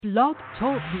Blog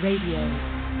Talk Radio.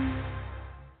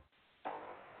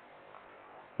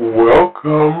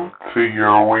 Welcome to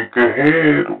your week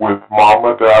ahead with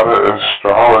Mama Dada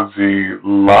Astrology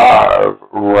live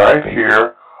right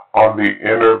here on the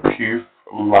Inner Peace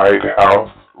Lighthouse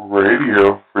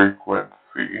radio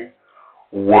frequency.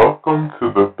 Welcome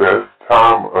to the best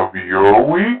time of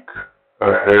your week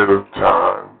ahead of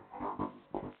time.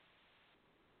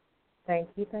 Thank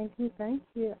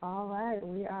you. All right,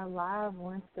 we are live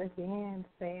once again,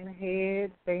 staying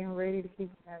ahead, staying ready to keep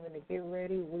having to get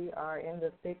ready. We are in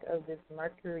the thick of this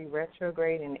Mercury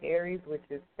Retrograde in Aries, which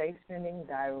is stationing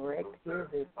direct here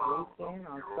this weekend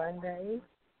on Sunday.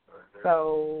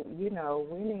 So, we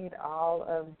need all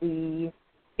of the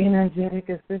energetic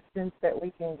assistance that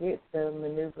we can get to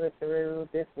maneuver through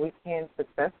this weekend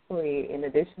successfully, in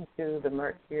addition to the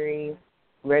Mercury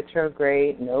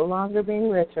Retrograde no longer being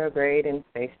retrograde and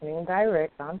stationing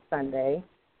direct on Sunday.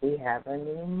 We have a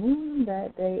new moon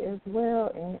that day as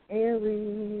well in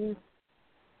Aries.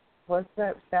 What's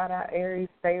up? Shout out Aries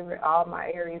favorite, all my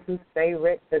Aries who stay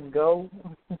ready to go.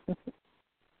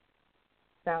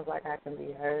 Sounds like I can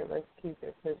be heard. Let's keep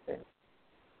it pushing.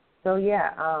 So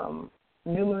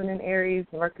new moon in Aries,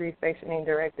 Mercury stationing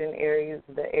direct in Aries.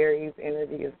 The Aries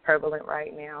energy is prevalent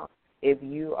right now. If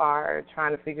you are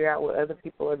trying to figure out what other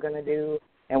people are going to do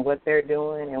and what they're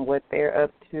doing and what they're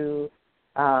up to,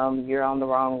 you're on the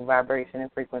wrong vibration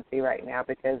and frequency right now,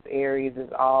 because Aries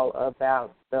is all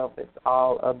about self. It's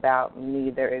all about me.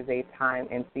 There is a time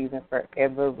and season for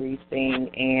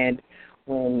everything, and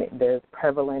when there's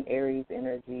prevalent Aries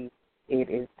energy,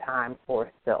 it is time for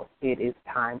self. It is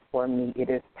time for me.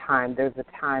 There's a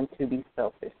time to be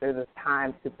selfish. There's a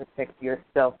time to protect your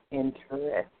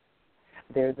self-interest.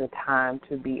 There's a time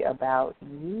to be about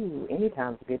you.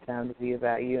 Anytime's a good time to be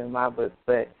about you in my book,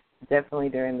 but definitely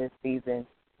during this season,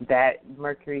 that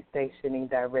Mercury stationing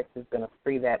direct is going to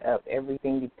free that up.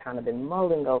 Everything you've kind of been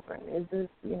mulling over, and is this,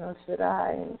 should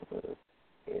I? And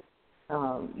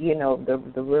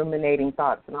the ruminating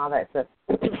thoughts and all that stuff,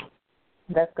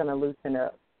 that's going to loosen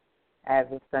up as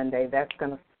of Sunday. That's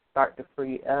going to start to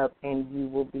free up, and you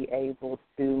will be able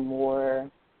to more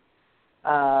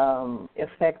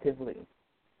effectively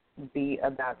be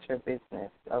about your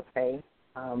business, okay?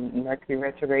 Mercury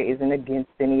retrograde isn't against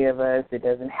any of us. It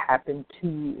doesn't happen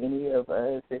to any of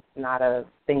us. It's not a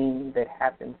thing that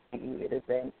happens to you. It is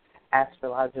an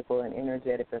astrological and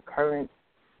energetic occurrence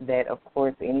that, of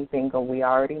course, anything, we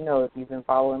already know, if you've been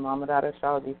following Mama Dada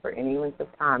Astrology for any length of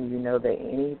time, you know that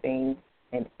anything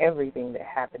and everything that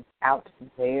happens out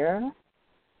there,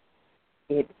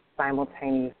 it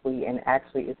simultaneously and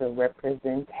actually is a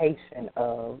representation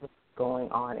of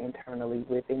going on internally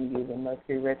within you. The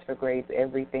Mercury retrogrades,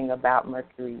 everything about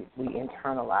Mercury, we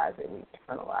internalize it. We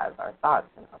internalize our thoughts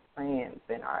and our plans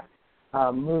and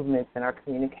our movements and our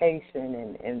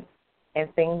communication,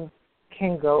 and things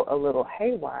can go a little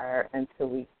haywire until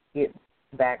we get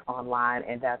back online,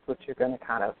 and that's what you're going to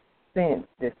kind of sense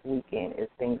this weekend, is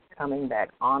things coming back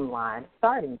online,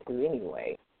 starting to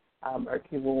anyway.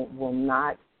 Mercury will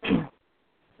not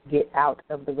get out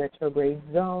of the retrograde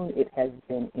zone it has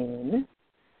been in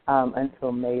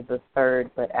until May the 3rd,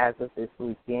 but as of this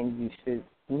weekend, you should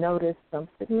notice some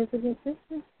significant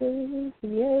differences.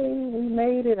 Yay, we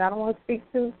made it. I don't want to speak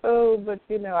too soon, but,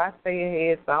 I stay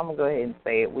ahead, so I'm going to go ahead and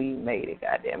say it. We made it,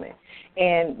 goddammit.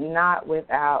 And not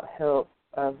without help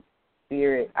of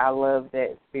Spirit. I love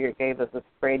that Spirit gave us a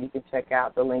spread. You can check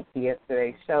out the link to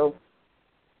yesterday's show.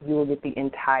 You will get the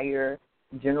entire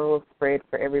general spread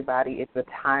for everybody. It's a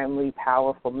timely,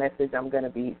 powerful message. I'm going to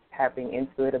be tapping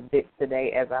into it a bit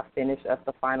today as I finish up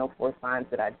the final 4 signs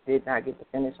that I did not get to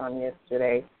finish on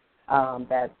yesterday.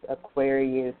 That's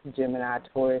Aquarius, Gemini,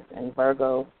 Taurus, and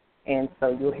Virgo. And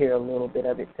so you'll hear a little bit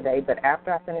of it today. But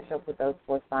after I finish up with those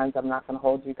 4 signs, I'm not going to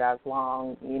hold you guys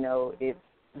long. It's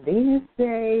Venus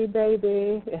Day,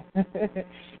 baby.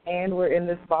 And we're in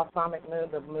this balsamic moon.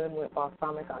 The moon went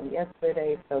balsamic on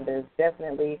yesterday, so there's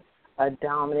definitely a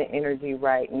dominant energy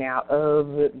right now of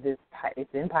this. It's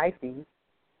in Pisces,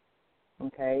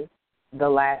 okay? The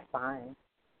last sign,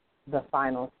 the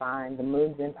final sign. The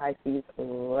moon's in Pisces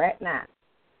right now.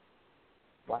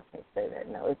 Watch me say that.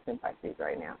 No, it's in Pisces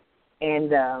right now. And,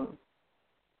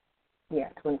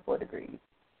 24 degrees.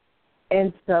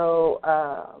 And so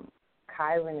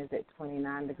Chiron is at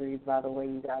 29 degrees, by the way,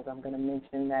 you guys. I'm going to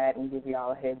mention that and give you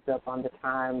all a heads up on the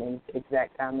time and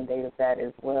exact time and date of that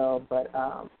as well. But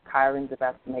Chiron's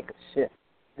about to make a shift.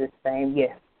 The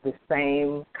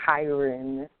same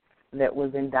Chiron that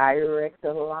was in direct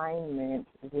alignment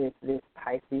with this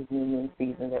Pisces New Moon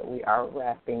season that we are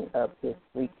wrapping up this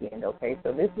weekend, okay?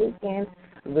 So this weekend,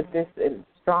 with this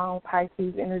strong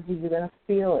Pisces energy, you're going to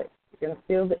feel it. You're going to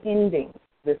feel the ending.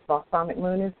 This balsamic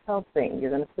moon is helping.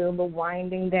 You're going to feel the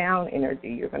winding down energy.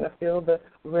 You're going to feel the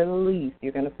release.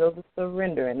 You're going to feel the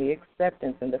surrender and the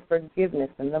acceptance and the forgiveness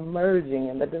and the merging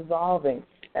and the dissolving.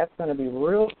 That's going to be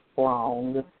real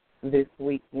strong this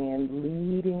weekend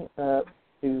leading up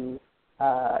to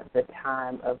the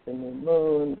time of the new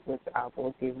moon, which I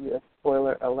will give you a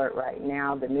spoiler alert right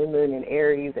now. The new moon in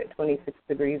Aries at 26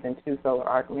 degrees and 2 solar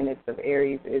arc minutes of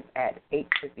Aries is at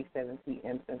 8:57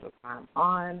 p.m. Central Time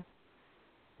on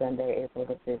Sunday, April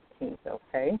the 15th,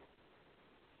 okay?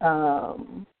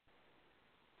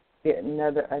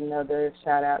 Another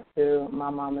shout-out to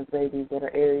my mama's babies that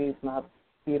are Aries, my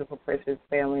beautiful, precious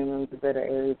family members that are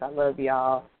Aries. I love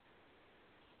y'all.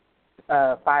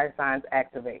 Fire signs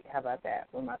activate. How about that?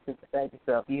 With my super saggy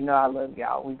self. You know I love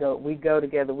y'all. We go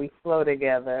together. We flow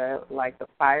together like the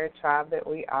fire tribe that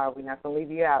we are. We're not going to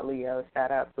leave you out, Leo.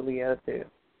 Shout out to Leo, too.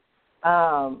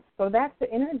 So that's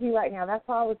the energy right now. That's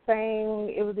all I was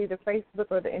saying. It was either Facebook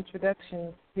or the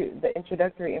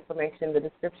introductory information, the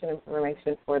description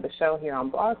information for the show here on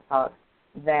Blog Talk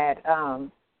that,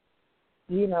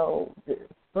 the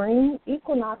Spring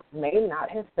Equinox may not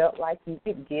have felt like you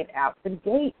could get out the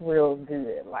gate real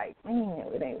good. Like, man,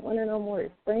 it ain't winter no more.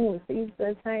 It's spring. The seasons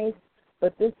have changed.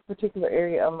 But this particular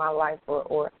area of my life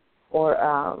or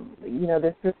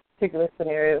this particular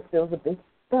scenario feels a bit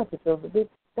stuck. It feels a bit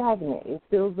stagnant. It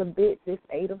feels a bit this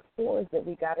 8 of Swords that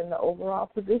we got in the overall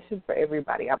position for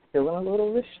everybody. I'm feeling a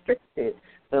little restricted,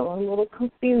 feeling a little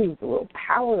confused, a little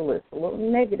powerless, a little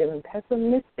negative and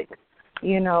pessimistic,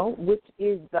 which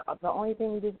is the only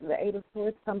thing the 8 of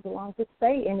Swords comes along to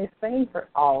say, and it's saying for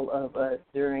all of us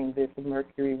during this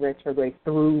Mercury retrograde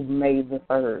through May the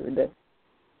 3rd,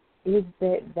 is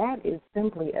that is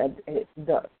simply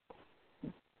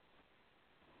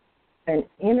an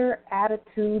inner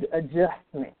attitude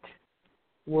adjustment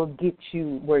will get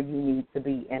you where you need to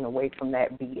be and away from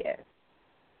that BS.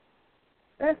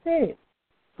 That's it.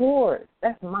 Swords,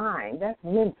 that's mind, that's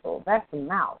mental, that's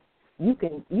mouth. You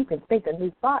can think a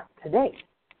new thought today.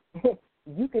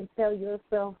 You can tell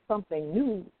yourself something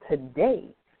new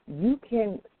today. You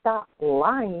can stop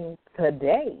lying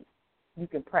today. You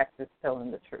can practice telling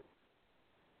the truth.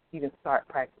 You can start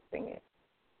practicing it.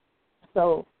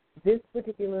 So this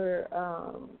particular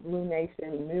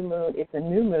lunation, new moon, it's a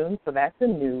new moon, so that's a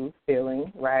new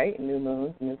feeling, right? New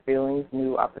moons, new feelings,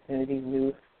 new opportunities,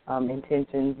 new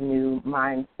intentions, new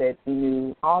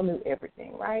mindsets, all new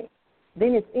everything, right?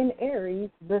 Then it's in Aries,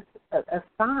 a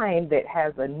sign that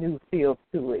has a new feel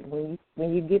to it. When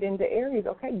you get into Aries,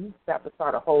 okay, you have to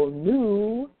start a whole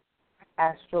new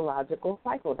astrological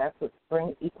cycle. That's what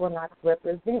Spring Equinox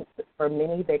represents. For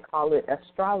many, they call it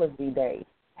Astrology Day.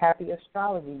 Happy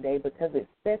Astrology Day, because it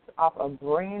sets off a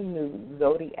brand new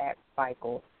zodiac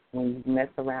cycle when you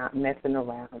messing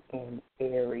around in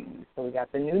Aries. So we got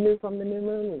the new from the new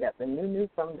moon, we got the new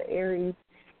from the Aries,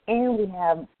 and we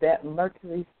have that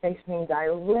Mercury stationing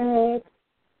direct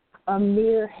a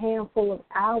mere handful of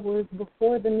hours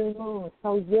before the new moon.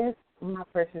 So yes, my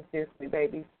precious seriously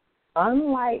babies,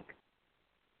 unlike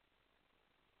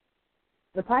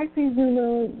the Pisces new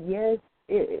moon, yes,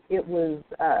 it was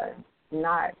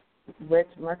not,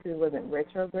 Mercury wasn't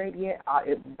retrograde yet.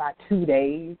 By 2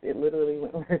 days, it literally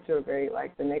went retrograde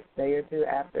like the next day or two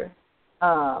after.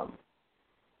 But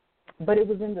it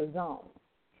was in the zone.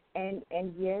 And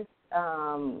yes,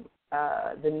 the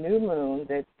new moon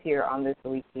that's here on this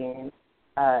weekend,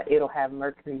 it'll have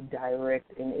Mercury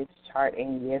direct in its chart,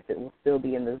 and yes, it will still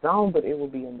be in the zone, but it will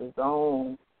be in the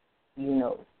zone,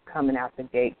 coming out the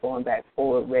gate, going back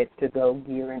forward, ready to go,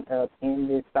 gearing up in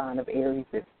this sign of Aries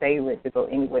that stay ready to go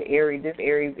anyway. This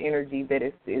Aries energy that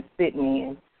is sitting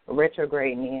in,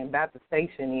 retrograding in, about to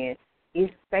station in, is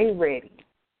stay ready.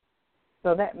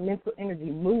 So that mental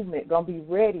energy movement going to be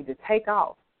ready to take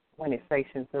off when it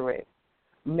stations direct.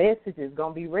 Messages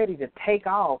going to be ready to take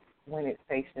off when it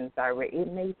stations direct. It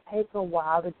may take a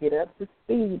while to get up to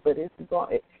speed, but it'd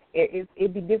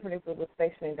be different if it was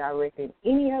stationing direct in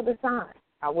any other sign.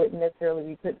 I wouldn't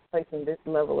necessarily be placing this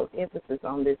level of emphasis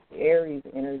on this Aries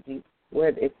energy, where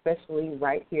especially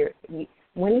right here,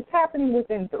 when it's happening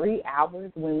within 3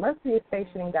 hours, when Mercury is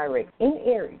stationing direct in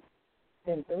Aries,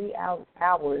 within 3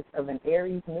 hours of an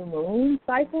Aries new moon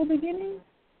cycle beginning,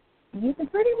 you can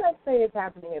pretty much say it's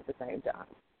happening at the same time.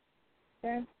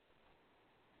 Okay?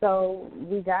 So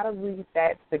we got to read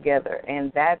that together,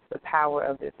 and that's the power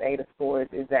of this 8 of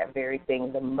Swords, is that very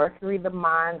thing. The Mercury, the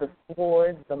mind, the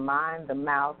swords, the mind, the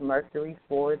mouth, Mercury,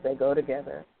 swords, they go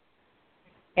together.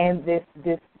 And this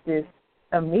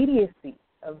immediacy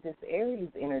of this Aries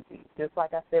energy. Just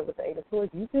like I said with the Eight of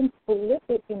Swords, you can flip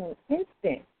it in an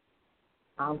instant.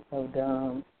 I'm so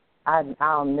dumb.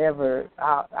 I'll never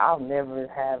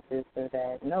have this or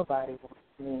that. Nobody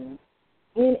wants me.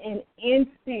 In an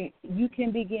instant, you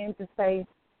can begin to say,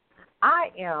 I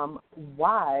am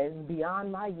wise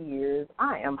beyond my years.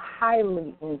 I am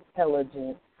highly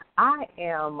intelligent. I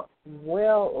am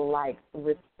well-liked,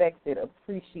 respected,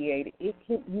 appreciated. You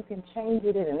can change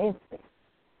it in an instant.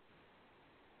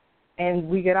 And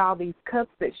we get all these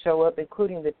cups that show up,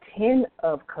 including the 10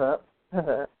 of Cups,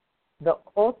 the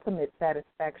ultimate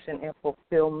satisfaction and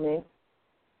fulfillment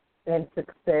and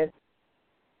success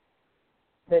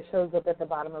that shows up at the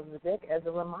bottom of the deck as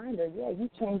a reminder, you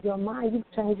change your mind, you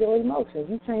change your emotions,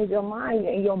 you change your mind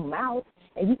and your mouth,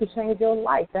 and you can change your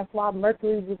life. That's why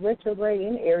Mercury is retrograde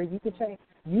in Aries.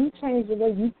 You change the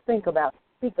way you think about,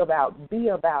 speak about, be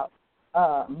about,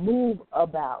 move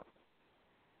about.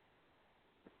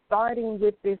 Starting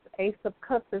with this Ace of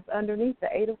Cups that's underneath the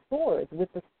Eight of Swords,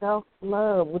 with the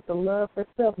self-love, with the love for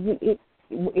self.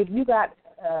 If you got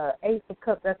Ace of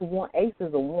Cups, that's one. Ace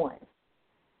is a 1.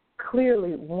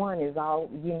 Clearly, 1 is all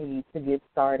you need to get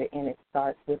started, and it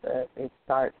starts with us. It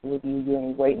starts with you. You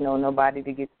ain't waiting on nobody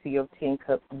to get to your 10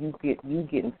 cups. You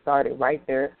getting started right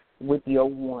there with your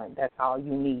 1. That's all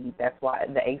you need. That's why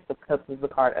the Ace of Cups is the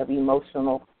card of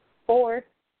emotional force.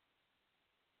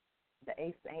 The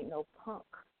Ace ain't no punk.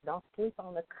 Don't sleep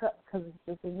on the cup because it's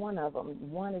just one of them.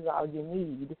 1 is all you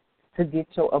need to get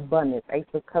your abundance. Ace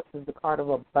of Cups is the card of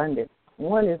abundance.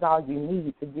 1 is all you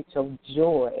need to get your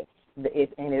joy.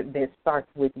 That starts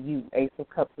with you. Ace of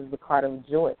Cups is the card of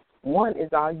joy. 1 is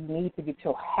all you need to get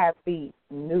your happy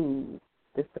news.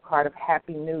 It's the card of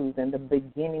happy news and the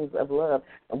beginnings of love.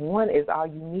 1 is all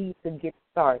you need to get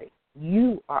started.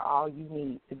 You are all you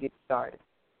need to get started.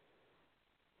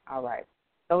 All right.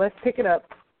 So let's pick it up.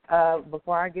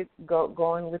 Before I get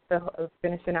going with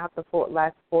finishing out the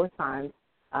last 4 signs,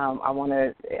 I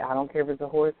don't care if it's a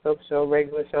horoscope show,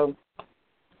 regular show,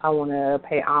 I want to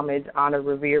pay homage, honor,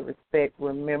 revere, respect,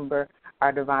 remember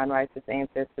our divine righteous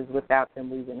ancestors. Without them,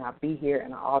 we would not be here.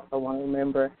 And I also want to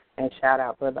remember and shout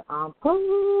out Brother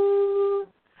Ampu,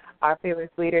 our fearless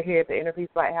leader here at the Inner Peace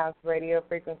Lighthouse Radio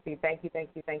Frequency. Thank you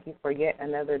for yet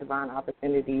another divine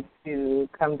opportunity to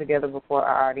come together before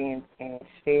our audience and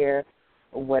share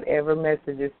whatever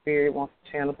messages Spirit wants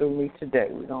to channel through me today.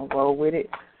 We're going to roll with it.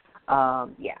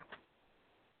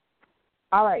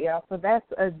 All right, y'all. So that's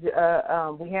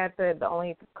we had the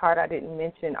only card I didn't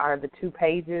mention are the 2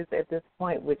 pages at this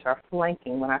point, which are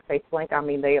flanking. When I say flank, I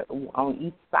mean they are on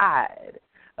each side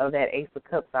of that Ace of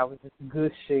Cups. I was just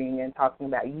gushing and talking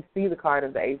about. You see the card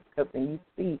of the Ace of Cups, and you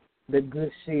see the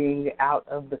gushing out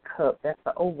of the cup. That's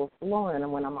the overflowing.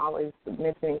 And when I'm always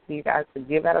mentioning to you guys to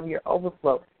give out of your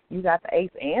overflow, you got the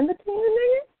Ace and the 10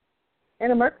 there,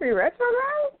 and the Mercury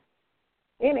Retrograde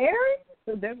in Aries.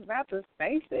 So that's about the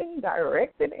station,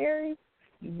 directed Aries.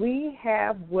 We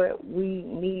have what we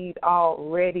need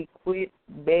already. Quit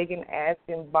begging,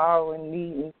 asking, borrowing,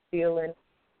 needing, stealing.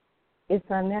 It's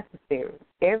unnecessary.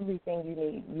 Everything you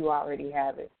need, you already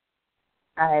have it.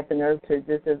 I had the nerve to,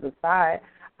 just as a side,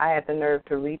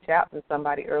 to reach out to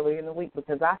somebody earlier in the week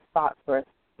because I thought for a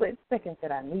split second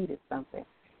that I needed something.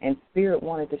 And Spirit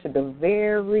wanted to show the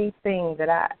very thing that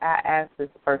I asked this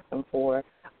person for.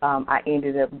 I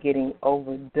ended up getting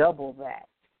over double that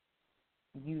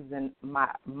using my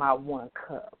 1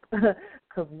 cup.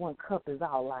 Because 1 cup is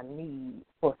all I need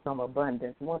for some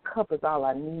abundance. 1 cup is all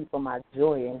I need for my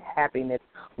joy and happiness.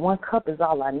 1 cup is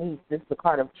all I need. This is the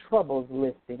card of troubles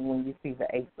listing when you see the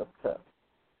Ace of Cups.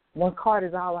 1 card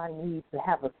is all I need to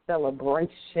have a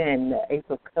celebration. The Ace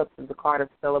of Cups is the card of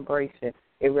celebration.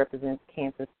 It represents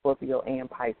Cancer, Scorpio, and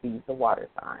Pisces, the water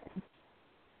signs.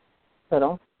 So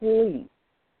don't sleep.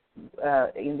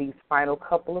 In these final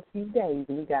couple of few days,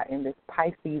 we got in this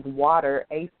Pisces water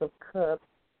Ace of Cups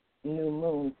new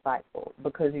moon cycle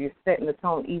because you're setting the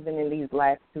tone even in these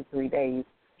last 2-3 days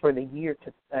for the year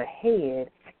ahead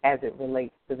as it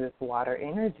relates to this water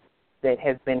energy that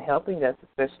has been helping us,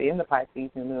 especially in the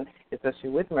Pisces new moon, especially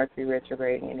with Mercury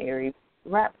retrograding in Aries,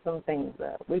 wrap some things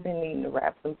up. We've been needing to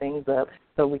wrap some things up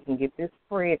so we can get this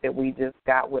spread that we just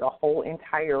got with a whole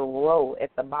entire row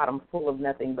at the bottom full of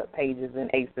nothing but pages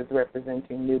and aces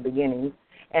representing new beginnings,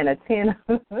 and a 10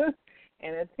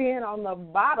 and a 10 on the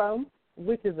bottom,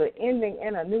 which is an ending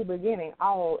and a new beginning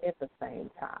all at the same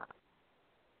time.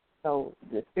 So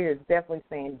the Spirit's definitely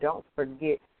saying don't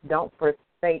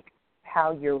forsake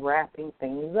how you're wrapping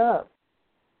things up.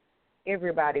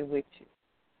 Everybody with you.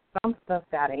 Some stuff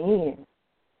got to end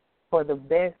for the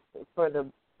best, for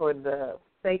the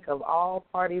sake of all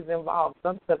parties involved.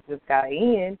 Some stuff just got to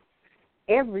end,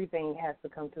 everything has to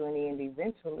come to an end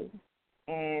eventually.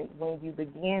 And when you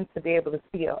begin to be able to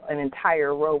see an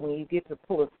entire row, when you get to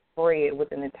pull a spread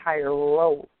with an entire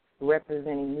row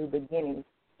representing new beginnings,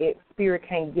 Spirit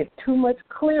can't get too much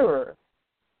clearer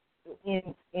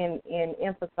in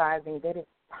emphasizing that it's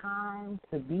time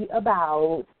to be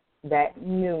about that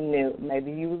new.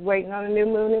 Maybe you was waiting on a new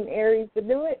moon in Aries to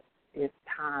do it. It's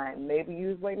time. Maybe you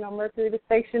was waiting on Mercury to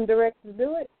station direct to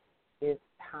do it. It's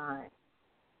time.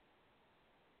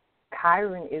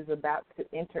 Chiron is about to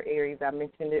enter Aries. I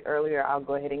mentioned it earlier. I'll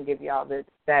go ahead and give you all the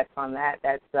stats on that.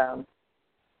 That's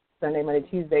Sunday, Monday,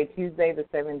 Tuesday. Tuesday the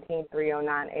 17th,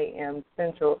 3:09 a.m.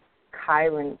 Central.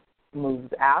 Chiron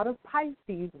moves out of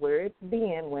Pisces, where it's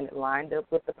been when it lined up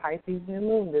with the Pisces New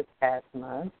Moon this past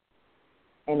month,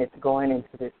 and it's going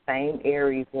into the same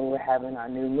Aries when we're having our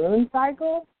new moon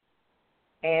cycle,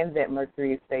 and that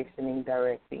Mercury is stationing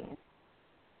direct in.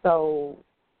 So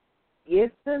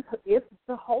if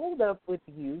the holdup with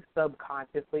you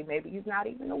subconsciously, maybe you're not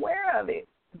even aware of it,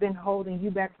 it's been holding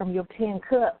you back from your 10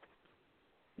 cups,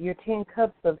 your 10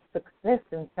 cups of success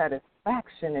and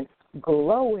satisfaction and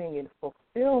glowing and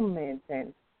fulfillment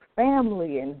and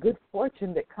family and good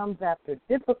fortune that comes after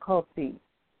difficulty.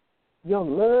 Your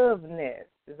love nest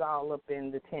is all up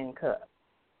in the 10 cups.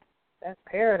 That's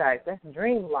paradise. That's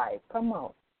dream life. Come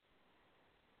on.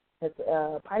 It's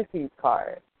a Pisces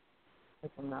card,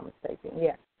 if I'm not mistaken.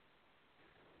 Yeah.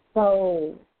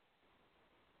 So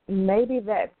maybe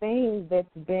that thing that's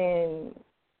been,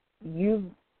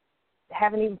 you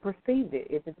haven't even perceived it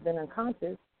if it's been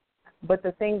unconscious, but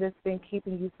the thing that's been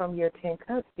keeping you from your 10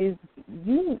 cups is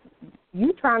you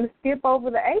trying to skip over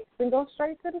the 8 and go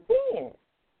straight to the 10.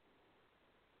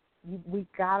 We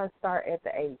got to start at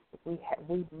the 8.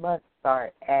 We must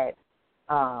start at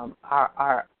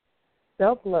our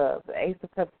self-love. The Ace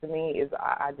of Cups to me is,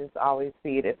 I just always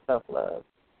see it as self-love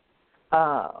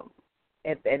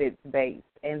at its base.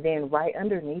 And then right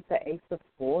underneath the Ace of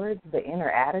Swords, the inner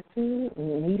attitude,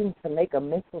 needing to make a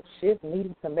mental shift,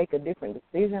 needing to make a different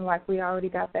decision, like we already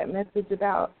got that message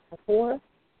about before.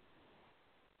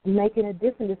 Making a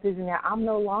different decision now. I'm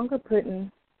no longer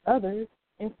putting others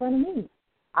in front of me.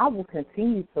 I will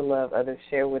continue to love others,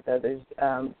 share with others,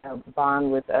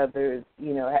 bond with others,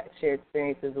 share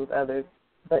experiences with others,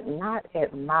 but not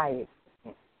at my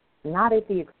expense, not at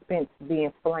the expense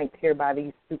being flanked here by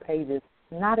these 2 pages,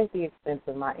 not at the expense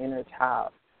of my inner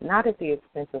child, not at the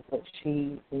expense of what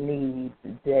she needs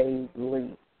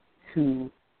daily to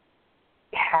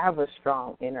have a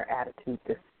strong inner attitude,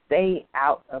 to stay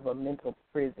out of a mental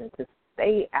prison, to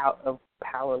stay out of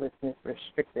powerlessness,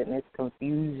 restrictedness,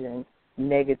 confusion,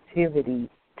 negativity,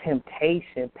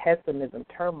 temptation, pessimism,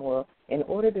 turmoil, in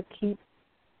order to keep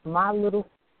my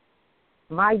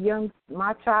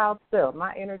child self,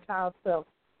 my inner child self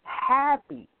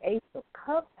happy, Ace of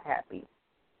Cups happy,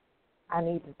 I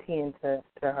need to tend to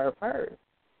her first.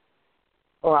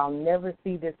 Or I'll never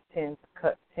see this 10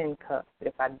 cups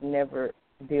if I never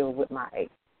deal with my 8.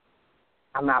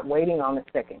 I'm not waiting on the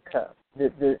second cup.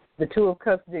 The 2 of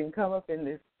Cups didn't come up in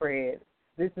this spread.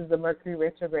 This is the Mercury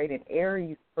Retrograde and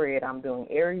Aries spread I'm doing.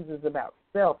 Aries is about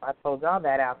self. I told y'all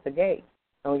that out the gate.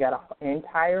 And we got an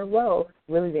entire row,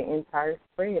 really the entire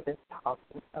spread that's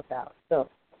talking about self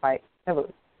quite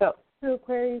heavily. So, to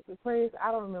Aquarius,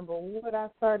 I don't remember what I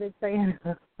started saying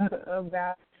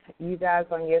about you guys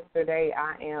on yesterday.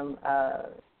 I am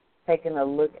taking a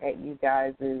look at you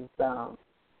guys'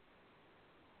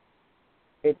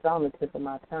 it's on the tip of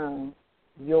my tongue,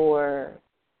 your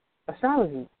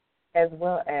astrology, as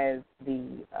well as the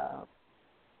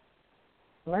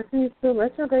Mercury is still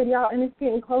retrograde, y'all, and it's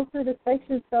getting closer to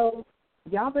station, so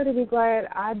y'all better be glad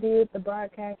I did the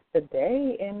broadcast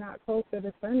today and not closer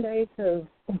to Sunday, because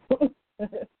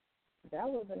that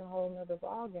would have been a whole nother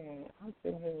ball game. I'm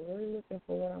sitting here really looking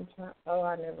for what I'm trying. Oh,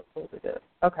 I never pulled it up.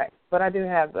 Okay, but I do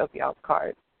have up y'all's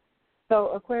cards. So,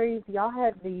 Aquarius, y'all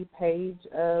had the Page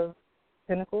of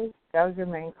Pentacles. That was your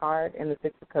main card, and the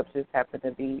 6 of Cups just happened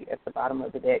to be at the bottom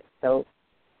of the deck. So,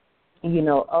 I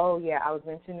was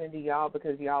mentioning to y'all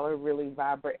because y'all are really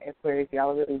Aquarius,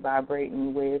 y'all are really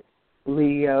vibrating with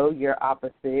Leo, your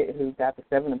opposite, who's got the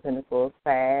 7 of Pentacles,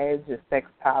 Sag, just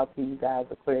sextile to you guys,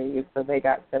 Aquarius, so they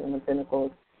got 7 of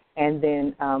Pentacles. And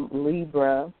then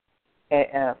Libra,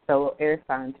 fellow air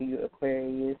sign to you,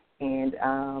 Aquarius, and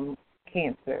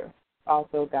Cancer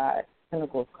also got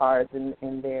Pentacles cards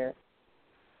in there.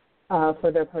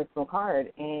 For their personal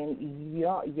card, and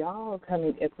y'all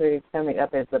Aquarius coming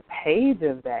up as a page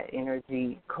of that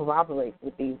energy corroborates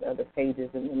with these other pages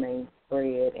in the main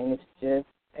spread, and it's just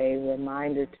a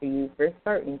reminder to you for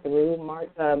certain through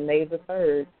May the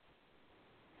 3rd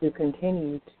to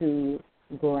continue to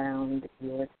ground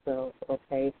yourself,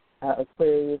 okay?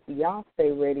 Aquarius, y'all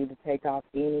stay ready to take off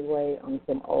anyway on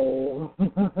some old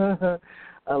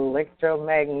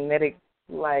electromagnetic,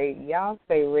 like, y'all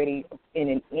stay ready in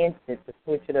an instant to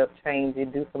switch it up, change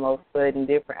it, do some old sudden,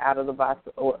 different, out of the box,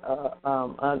 or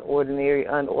unordinary,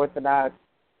 unorthodox.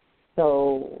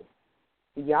 So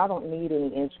y'all don't need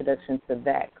any introduction to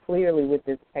that. Clearly, with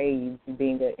this page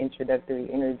being an introductory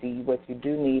energy, what you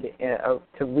do need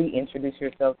to reintroduce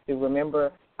yourself to.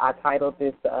 Remember, I titled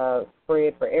this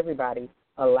spread for everybody,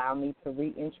 Allow Me to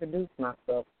Reintroduce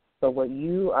Myself. So what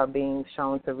you are being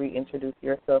shown to reintroduce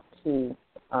yourself to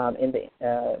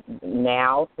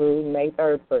now through May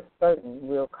 3rd for certain,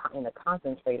 in a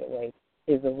concentrated way,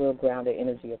 is a real grounded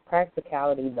energy of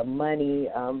practicality, the money.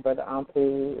 Brother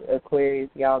Ampu, Aquarius,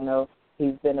 y'all know,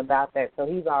 he's been about that, so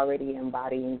he's already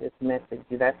embodying this message.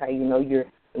 That's how you know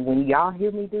when y'all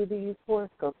hear me do these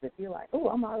horoscopes, if you're like, oh,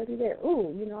 I'm already there. Oh,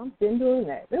 I've been doing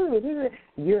that.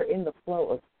 You're in the flow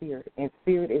of spirit, and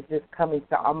spirit is just coming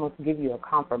to almost give you a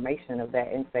confirmation of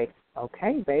that and say,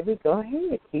 okay, baby, go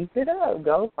ahead, keep it up,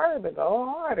 go further, go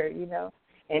harder, And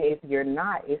if you're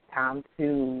not, it's time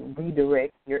to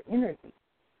redirect your energy.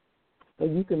 So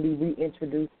you can be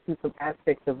reintroduced to some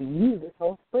aspects of you. This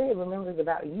whole spread, remember, is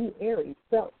about you, Aries,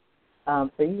 self. So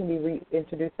you can be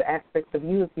reintroduced to aspects of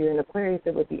you. If you're an Aquarius,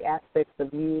 it would be aspects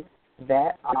of you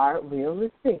that are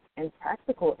realistic and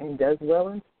practical and does well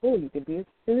in school. You could be a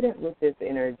student with this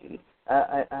energy,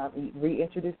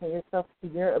 reintroducing yourself to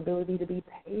your ability to be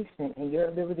patient and your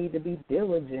ability to be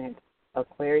diligent,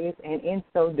 Aquarius, and in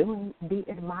so doing, be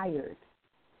admired.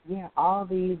 Yeah, all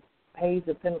these Page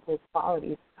of Pentacles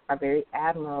qualities are very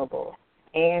admirable.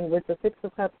 And with the Six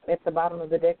of Cups at the bottom of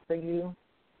the deck for you,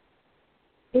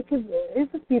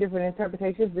 it's a few different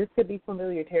interpretations. This could be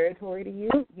familiar territory to you.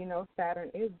 Saturn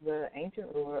is the ancient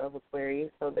ruler of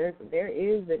Aquarius, so there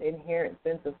is an inherent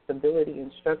sense of stability and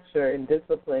structure and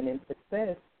discipline and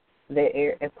success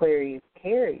that Aquarius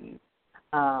carries.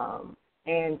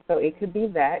 And so it could be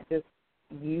that, just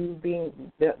you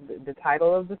being the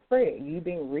title of the spread, you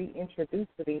being reintroduced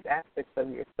to these aspects of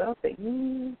yourself that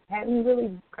you hadn't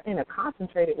really, in a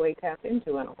concentrated way, tapped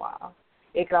into in a while.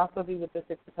 It could also be with the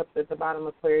Six of Cups at the bottom,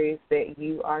 Aquarius, that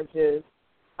you are just,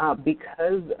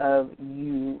 because of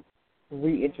you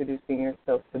reintroducing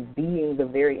yourself to being the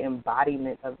very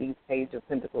embodiment of these Page of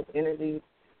Pentacles energies,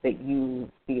 that you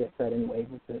see a sudden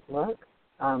wave of good luck,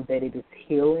 that it is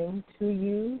healing to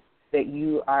you, that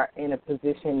you are in a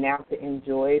position now to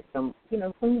enjoy some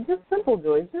just simple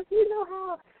joys. Just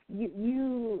how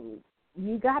you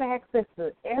got access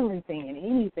to everything and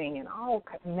anything and all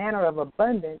manner of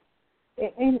abundance,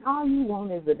 and all you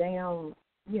want is a damn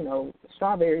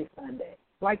strawberry sundae.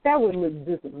 Like, that would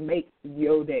just make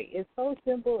your day. It's so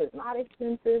simple. It's not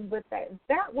expensive, but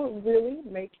that would really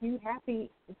make you happy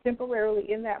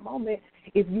temporarily in that moment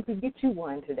if you could get you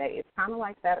one today. It's kind of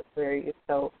like that, Aquarius.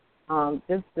 So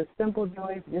just the simple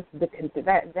joys, just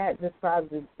that describes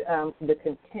the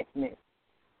contentment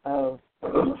of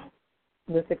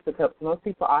the Six of Cups. Most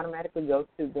people automatically go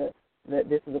to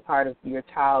this is a part of your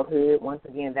childhood. Once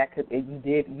again, that could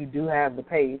you do have the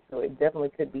page, so it definitely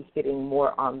could be hitting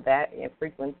more on that in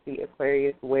frequency,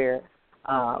 Aquarius, where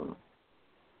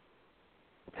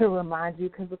to remind you,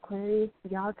 because Aquarius,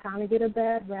 y'all kind of get a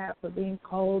bad rap for being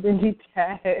cold and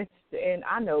detached, and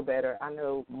I know better. I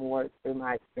know more through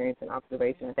my experience and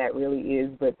observation that really is,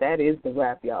 but that is the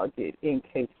rap y'all get, in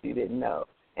case you didn't know.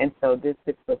 And so this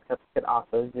Six of Cups could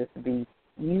also just be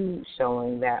you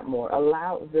showing that more.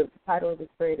 The title of the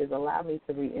spread is Allow Me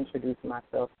to Reintroduce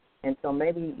Myself. And so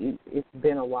maybe it's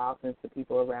been a while since the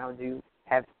people around you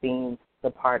have seen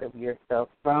the part of yourself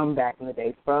from back in the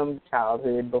day, from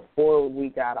childhood, before we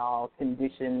got all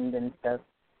conditioned and stuff.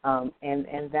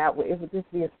 And that it would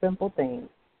just be a simple thing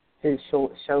to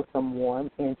show some warm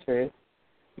interest,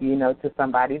 to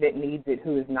somebody that needs it,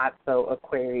 who is not so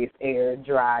Aquarius air,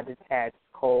 dry, detached,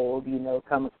 cold,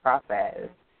 come across as.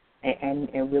 And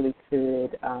really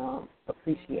could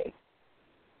appreciate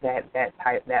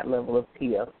that level of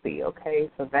TLC, okay?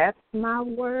 So that's my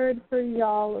word for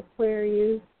y'all,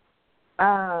 Aquarius.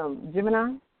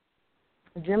 Gemini,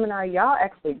 y'all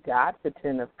actually got the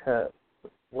Ten of Cups.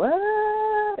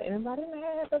 What? Anybody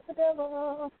mad at the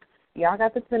devil? Y'all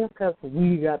got the Ten of Cups.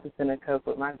 We got the Ten of Cups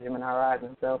with my Gemini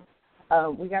rising. So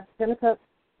we got the Ten of Cups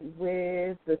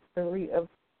with the Three of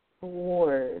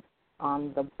Swords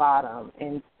on the bottom.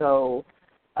 And so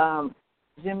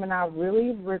Gemini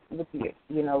really, with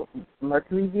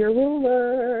Mercury's your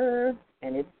ruler,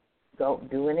 and it's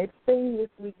doing its thing this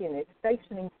weekend. It's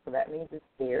stationing, so that means it's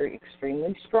very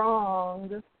extremely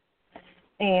strong.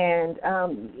 And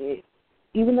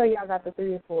even though y'all got the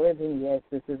Three of Swords, and yes,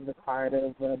 this is the card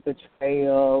of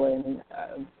betrayal and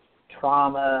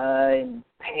trauma and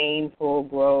painful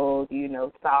growth,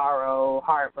 sorrow,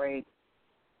 heartbreak.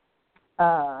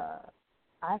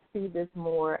 I see this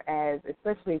more as,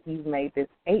 especially if you've made this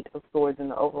Eight of Swords in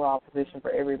the overall position for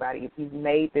everybody, if you've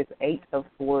made this Eight of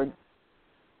Swords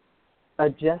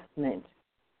adjustment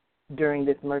during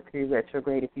this Mercury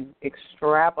retrograde, if you've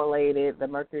extrapolated the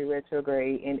Mercury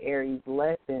retrograde in Aries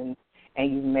lessons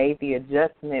and you made the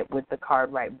adjustment with the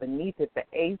card right beneath it, the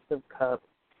Ace of Cups,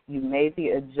 you made the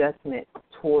adjustment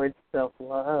towards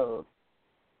self-love,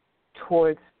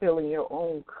 towards filling your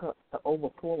own cup to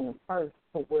overflowing first,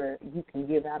 to where you can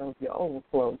give out of your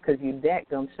overflow, because your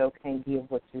dadgum show can't give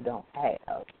what you don't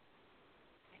have.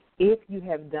 If you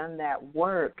have done that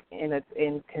work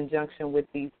in conjunction with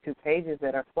these two pages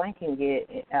that are flanking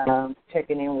it,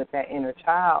 checking in with that inner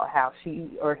child, how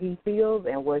she or he feels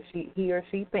and what he or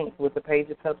she thinks with the Page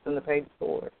of Cups and the Page of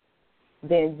Swords,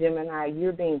 then Gemini,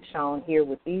 you're being shown here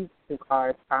with these two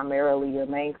cards, primarily your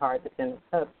main card, the Ten of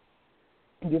Cups,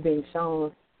 you're being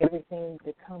shown everything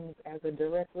that comes as a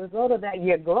direct result of that.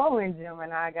 You're glowing,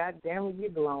 Gemini. God damn it, you're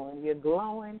glowing. You're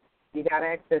glowing. You got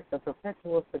access to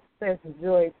perpetual success,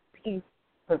 joy, peace,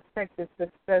 perfected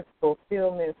success,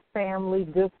 fulfillment, family,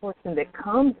 good fortune that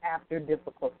comes after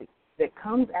difficulty, that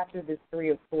comes after this Three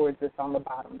of Swords that's on the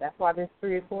bottom. That's why this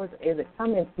Three of Swords isn't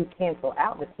coming to cancel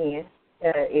out the 10.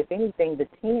 If anything, the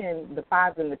 10, the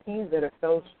 5s and the 10s that are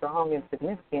so strong and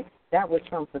significant, that would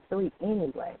trump the 3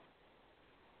 anyway.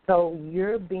 So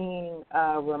you're being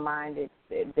reminded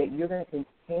that you're going to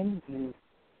continue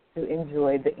to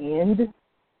enjoy the end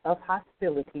of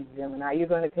hostility, Gemini. You're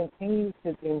going to continue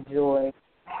to enjoy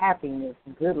happiness,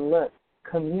 good luck,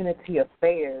 community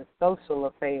affairs, social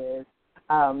affairs.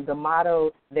 The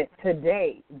motto that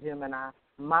today, Gemini,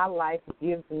 my life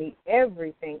gives me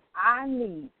everything I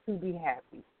need to be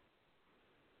happy.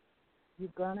 You're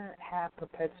going to have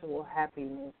perpetual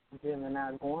happiness,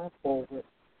 Gemini, going forward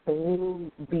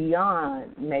through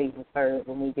beyond May the 3rd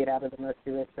when we get out of the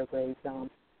Mercury retrograde zone.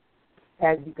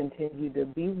 As you continue to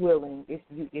be willing,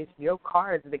 it's your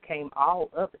cards that came all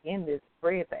up in this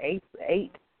spread. The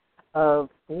Eight of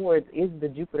Swords is the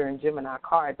Jupiter and Gemini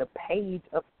card. The Page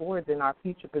of Swords in our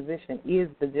future position is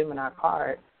the Gemini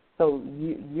card. So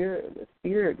your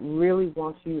spirit really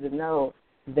wants you to know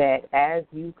that as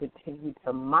you continue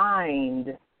to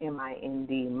mind,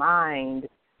 M-I-N-D, mind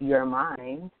your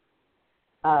mind,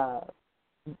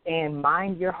 and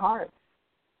mind your heart.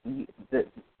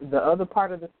 The other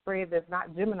part of the spread that's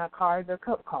not Gemini cards are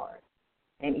cup cards.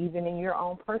 And even in your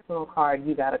own personal card,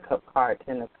 you got a cup card,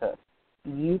 Ten of Cups.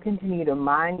 You continue to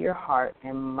mind your heart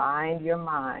and mind your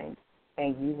mind,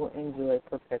 and you will enjoy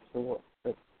perpetual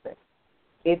success.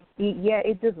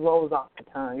 It just rolls off the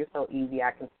tongue. It's so easy.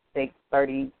 I can take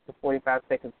 30 to 45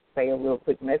 seconds to say a real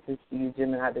quick message to you,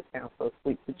 Gemini, that sounds so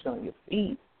sweet, put you on your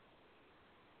feet.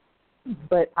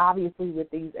 But obviously with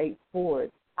these 8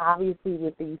 swords, obviously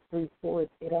with these 3 swords,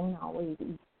 it ain't always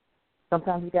easy.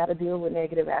 Sometimes you got to deal with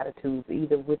negative attitudes,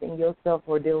 either within yourself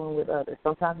or dealing with others.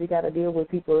 Sometimes you got to deal with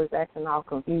people that's acting all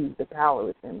confused and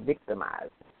powerless and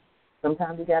victimized.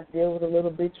 Sometimes you got to deal with a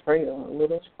little betrayal and a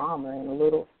little trauma and a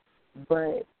little,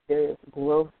 but there's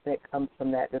growth that comes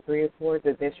from that. The 3 of Swords,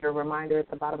 that's your reminder at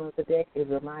the bottom of the deck, is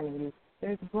reminding you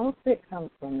there's growth that comes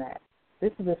from that.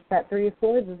 This is a 3 of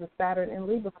Swords is a Saturn and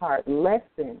Libra card.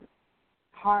 Lessons,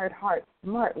 hard heart,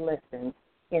 smart lessons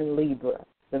in Libra.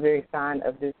 The very sign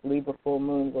of this Libra full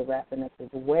moon we're wrapping up as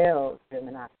well,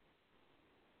 Gemini.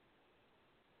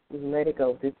 Let it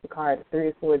go. This is the card. The 3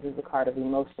 of Swords is the card of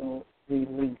emotional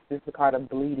release. This is the card of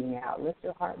bleeding out. Let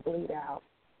your heart bleed out.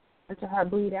 Let your heart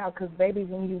bleed out, because, baby,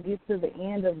 when you get to the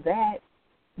end of that,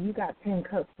 you got 10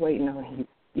 cups waiting on you.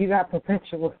 You got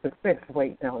perpetual success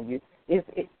waiting on you.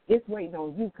 It's waiting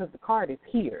on you because the card is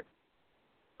here.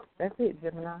 That's it,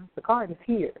 Gemini. The card is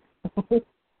here.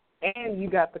 And you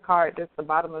got the card that's the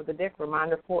bottom of the deck,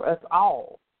 reminder for us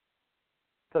all.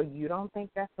 So you don't think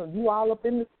that's so you all up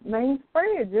in the main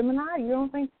spread, Gemini? You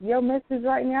don't think your message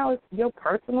right now is your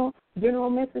personal general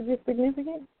message is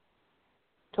significant?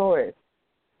 Taurus,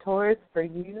 for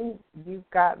you, you've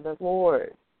got the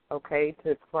Lord, okay,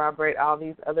 to corroborate all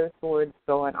these other swords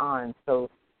going on. So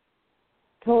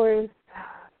Taurus,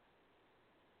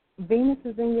 Venus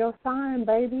is in your sign,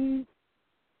 baby.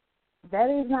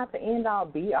 That is not the end-all,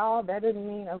 be-all. That doesn't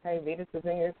mean, okay, Venus is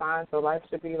in your sign, so life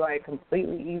should be, like,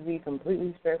 completely easy,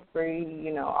 completely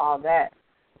stress-free, all that.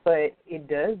 But it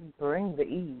does bring the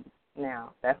ease.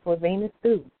 Now, that's what Venus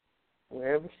do.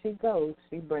 Wherever she goes,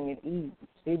 she's bringing ease.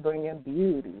 She's bringing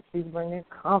beauty. She's bringing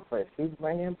comfort. She's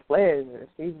bringing pleasure.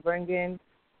 She's bringing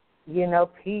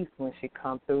peace when she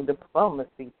comes through,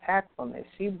 diplomacy, tactfulness.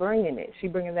 She bringing it. She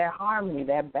bringing that harmony,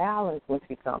 that balance when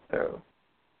she comes through.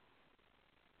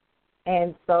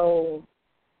 And so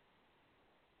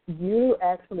you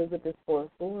actually, with this Four of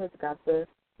Swords, got the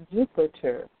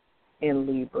Jupiter in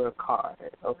Libra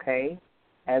card, okay,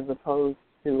 as opposed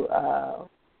to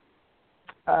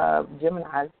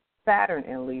Gemini's Saturn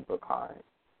in Libra card.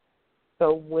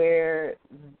 So where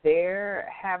they're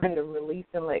having to release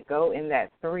and let go in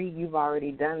that 3, you've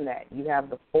already done that. You have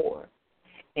the 4.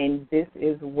 And this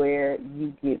is where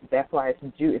you get, that's why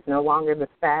it's no longer the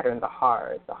Saturn, the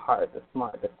hard, the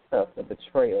smart, the tough, the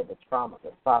betrayal, the trauma,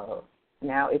 the sorrow.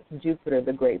 Now it's Jupiter,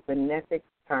 the great benefic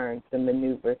turn to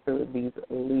maneuver through these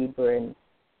Libran,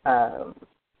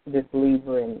 this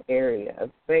Libran area of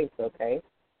space, okay?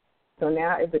 So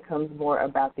now it becomes more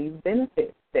about these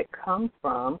benefits that come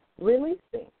from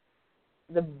releasing.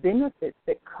 The benefits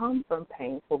that come from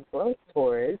painful growth,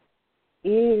 Taurus,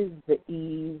 is the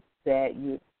ease that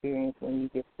you experience when you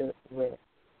get to rest.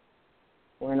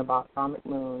 We're in a balsamic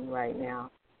moon right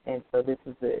now, and so this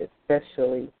is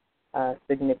especially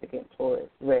significant Taurus,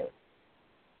 rest.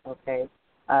 Okay?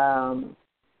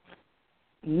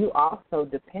 You also,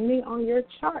 depending on your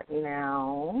chart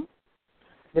now,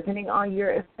 depending on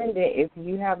your ascendant, if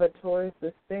you have a Taurus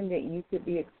ascendant, you could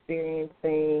be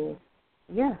experiencing,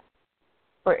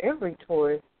 for every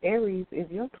Taurus, Aries is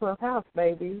your 12th house,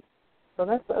 baby. So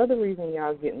that's the other reason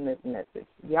y'all getting this message.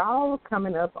 Y'all are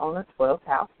coming up on a 12th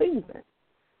house season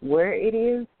where it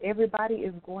is everybody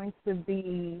is going to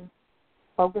be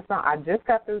focused on. I just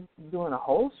got through doing a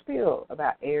whole spiel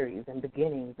about Aries and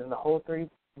beginnings, and the whole 3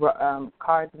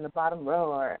 cards in the bottom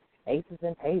row are aces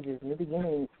and pages, new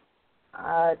beginnings.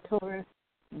 Taurus,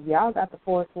 y'all got the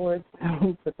 4 swords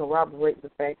to corroborate the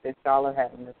fact that y'all are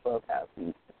having this 12th house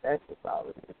season. That's just all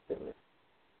it is to it.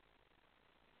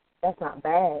 That's not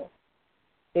bad.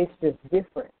 It's just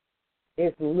different.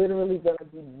 It's literally going to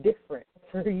be different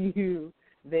for you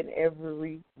than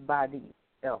everybody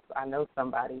else. I know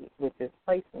somebody with this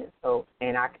placement,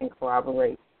 and I can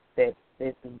corroborate that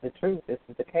this is the truth. This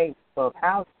is the case. 12th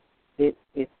house,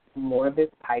 it's more of this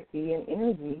Piscean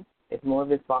energy. It's more of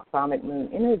this balsamic moon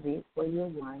energy where you're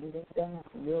winding it down.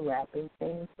 You're wrapping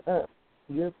things up.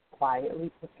 You're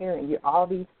quietly preparing. All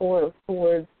these 4 of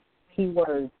swords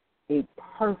keywords, it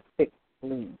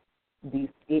perfectly.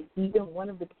 Even one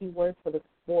of the keywords for the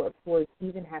 4 of swords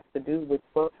even has to do with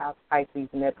 12th house Pisces,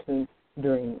 Neptune,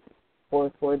 dreams. 4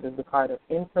 of swords is the card of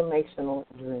informational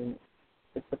dreams.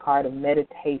 It's the card of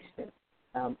meditation,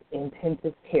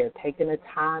 intensive care, taking a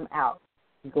time out,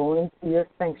 going to your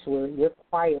sanctuary, your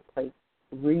quiet place,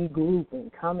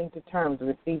 regrouping, coming to terms,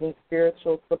 receiving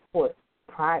spiritual support,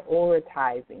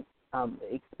 prioritizing,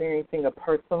 experiencing a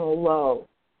personal low.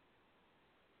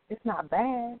 It's not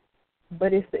bad,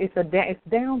 but it's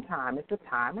downtime. It's a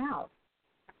time out.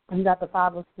 You got the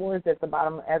 5 of swords at the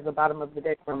bottom of the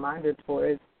deck, reminder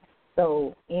Taurus.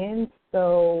 So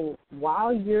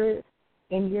while you're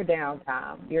in your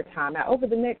downtime, your time out over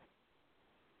the next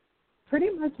pretty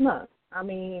much month. I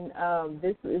mean,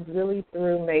 this is really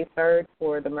through May 3rd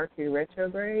for the Mercury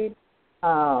Retrograde.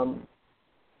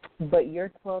 But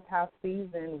your 12th house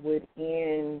season would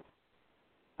end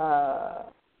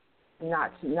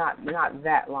not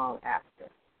that long after.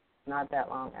 Not that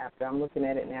long after. I'm looking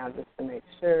at it now just to make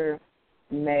sure.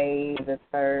 May the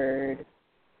 3rd.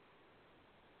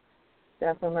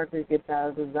 That's when Mercury gets out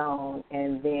of the zone.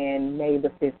 And then May the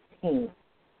 15th,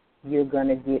 you're going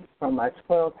to get from a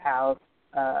 12th house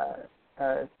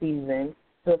season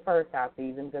to a first house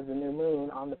season, because the new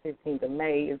moon on the 15th of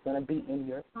May is going to be in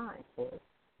your sign. So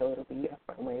it'll be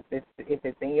if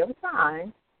it's in your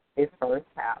sign, it's first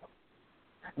house.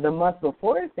 The month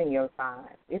before it's in your sign,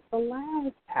 it's the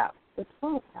last house, the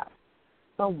 12th house.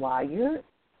 So while you're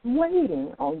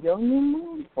waiting on your new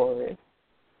moon, Taurus,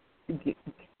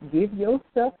 give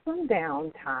yourself some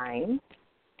downtime.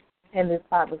 And this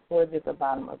 5 of swords at the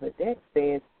bottom of the deck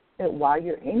says that while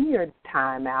you're in your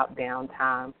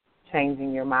downtime,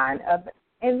 changing your mind up,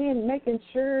 and then making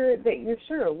sure that you're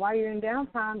sure while you're in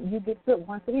downtime, you get to,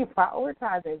 once again,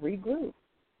 prioritize and regroup.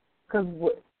 Because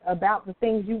about the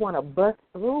things you want to bust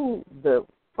through the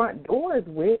front doors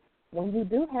with, when you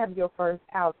do have your first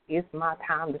house, it's my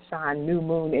time to shine, new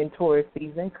moon in Taurus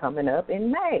season coming up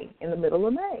in May, in the middle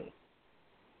of May.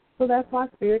 So that's why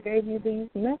Spirit gave you these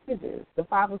messages. The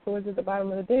 5 of swords at the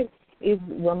bottom of the deck is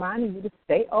reminding you to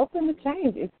stay open to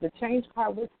change. It's the change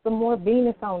card with some more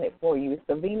Venus on it for you. It's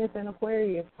the Venus and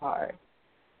Aquarius card.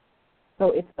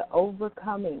 So it's the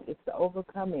overcoming. It's the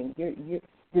overcoming.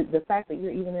 The fact that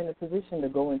you're even in a position to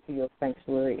go into your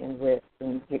sanctuary and rest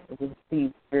and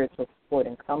receive spiritual support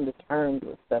and come to terms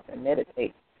with stuff and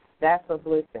meditate. That's a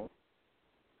blessing.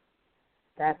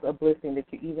 That's a blessing that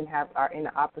you even are in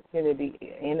an opportunity,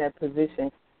 in a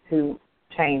position to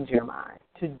change your mind,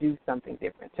 to do something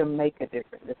different, to make a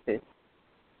different decision.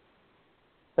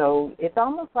 So it's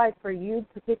almost like for you,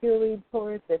 particularly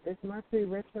Taurus, that this Mercury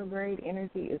retrograde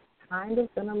energy is kind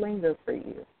of going to linger for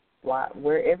you.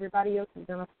 Where everybody else is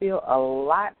going to feel a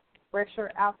lot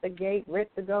fresher out the gate, ready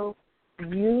to go,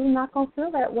 you're not going to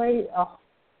feel that way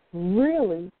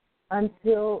really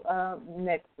until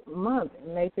next month,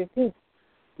 May 15th.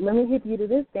 Let me hit you to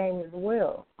this game as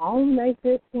well. On May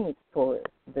 15th, Taurus,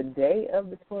 the day of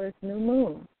the Taurus New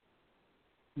Moon,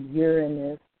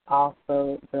 Uranus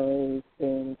also goes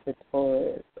into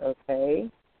Taurus, okay?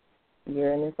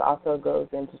 Uranus also goes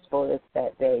into Taurus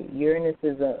that day. Uranus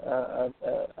is a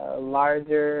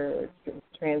larger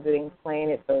transiting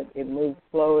planet, so it moves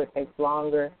slower, it takes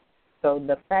longer. So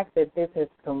the fact that this has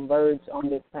converged on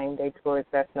this same day, Taurus,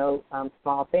 that's no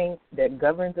small thing. That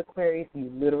governs Aquarius.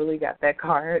 You literally got that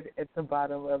card at the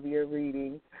bottom of your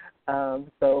reading.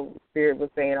 So Spirit was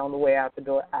saying on the way out the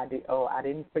door, I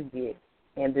didn't forget.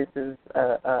 And this is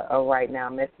a right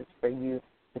now message for you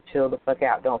to chill the fuck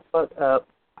out. Don't fuck up,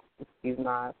 excuse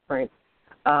my French,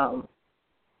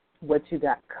 what you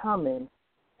got coming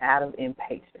out of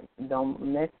impatience. Don't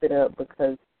mess it up,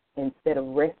 because instead of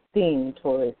resting,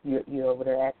 Taurus, you're over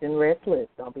there acting restless.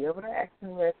 Don't be over there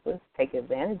acting restless. Take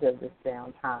advantage of this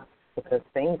downtime, because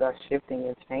things are shifting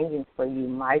and changing for you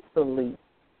mightily,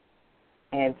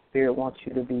 and Spirit wants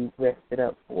you to be rested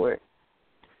up for it.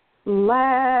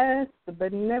 Last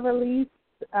but never least,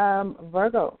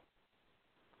 Virgo.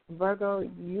 Virgo,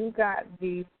 you got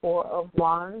the Four of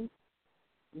Wands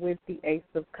with the Ace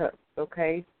of Cups,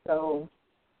 okay? So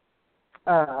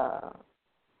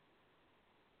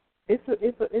it's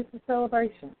a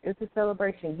celebration. It's a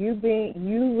celebration. You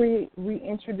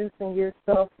reintroducing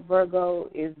yourself, Virgo,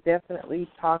 is definitely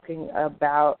talking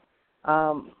about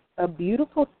a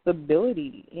beautiful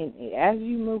stability. As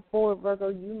you move forward, Virgo,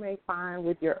 you may find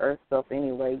with your Earth self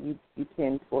anyway, you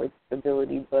tend towards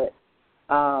stability, but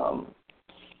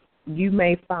you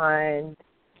may find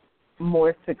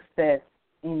more success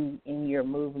in your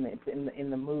movements, in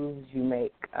the moves you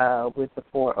make with the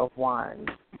Four of Wands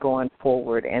going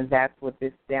forward. And that's what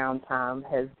this downtime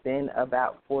has been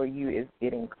about for you, is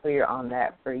getting clear on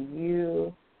that for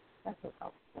you. That's what I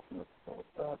was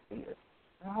supposed to be.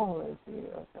 I always do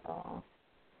it all.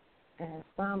 And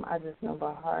some I just know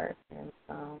by heart, and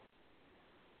some,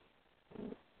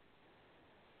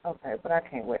 okay, but I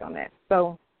can't wait on that.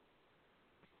 So,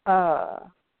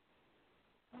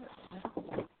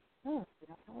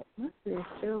 Mercury is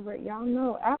still, but y'all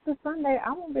know, after Sunday,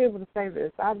 I won't be able to say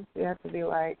this. I just have to be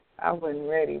like, I wasn't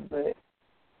ready, but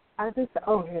I just,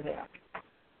 here they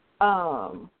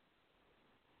are.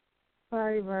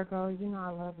 Sorry, Virgo, you know I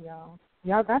love y'all.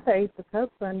 Y'all got the Ace of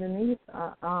Cups underneath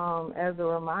as a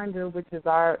reminder, which is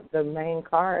the main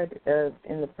card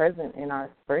in the present in our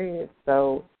spread.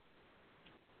 So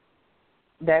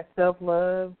that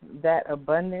self-love, that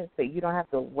abundance that you don't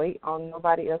have to wait on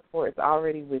nobody else for, it's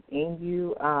already within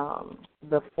you.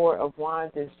 The Four of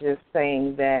Wands is just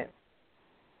saying that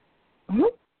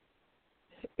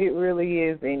it really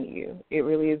is in you. It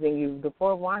really is in you. The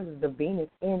Four of Wands is the Venus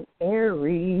in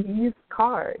Aries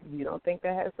card. You don't think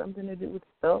that has something to do with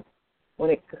self as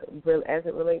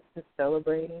it relates to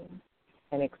celebrating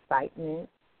and excitement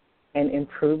and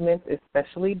improvements,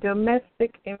 especially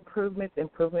domestic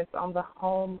improvements on the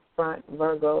home front,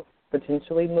 Virgo,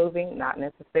 potentially moving, not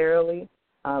necessarily.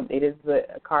 It is the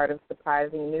card of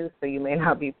surprising news, so you may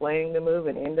not be planning to move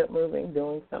and end up moving,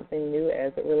 doing something new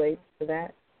as it relates to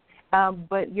that.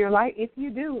 But if you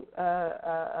do,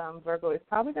 Virgo, it's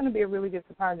probably going to be a really good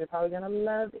surprise. You're probably going to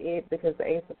love it, because the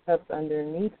Ace of Cups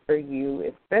underneath for you,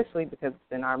 especially because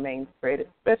it's in our main spread,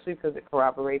 especially because it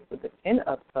corroborates with the Ten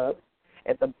of Cups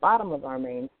at the bottom of our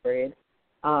main spread.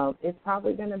 It's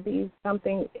probably going to be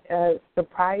something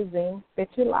surprising that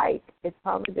you like. It's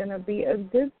probably going to be a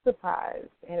good surprise,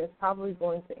 and it's probably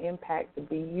going to impact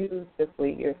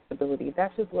beautifully your stability.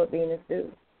 That's just what Venus do.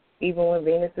 Even when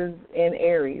Venus is in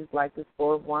Aries, like this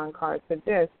Four of Wands card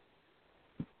suggests,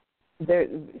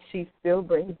 she still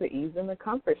brings the ease and the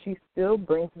comfort. She still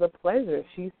brings the pleasure.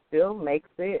 She still makes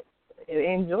it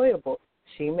enjoyable.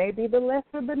 She may be the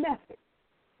lesser benefic,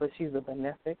 but she's a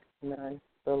benefic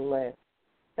nonetheless.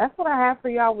 That's what I have for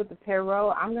y'all with the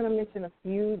tarot. I'm going to mention a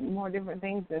few more different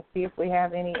things and see if we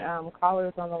have any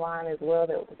callers on the line as well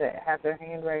that have their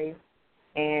hand raised.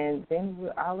 And then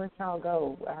I'll let y'all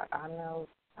go. I know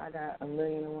I got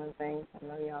 1,000,001 things. I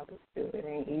know y'all do too. It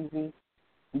ain't easy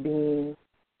being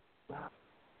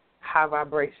high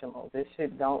vibrational. This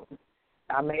shit don't.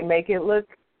 I may make it look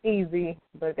easy,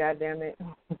 but goddamn it,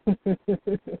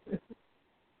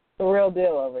 the real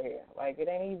deal over here. Like, it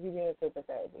ain't easy being a super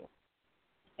savvy.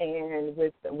 And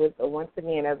with once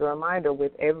again, as a reminder,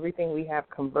 with everything we have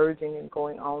converging and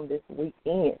going on this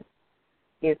weekend,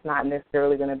 it's not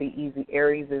necessarily going to be easy.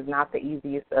 Aries is not the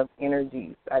easiest of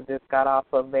energies. I just got off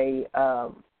of a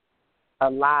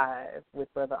live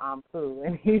with Brother Ampu,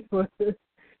 and he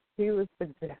was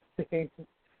suggesting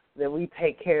that we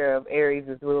take care of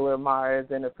Aries' ruler Mars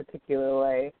in a particular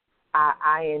way.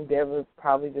 I endeavor,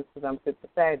 probably just because I'm super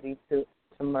saggy, to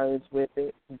merge with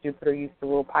it. Jupiter used to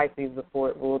rule Pisces before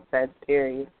it ruled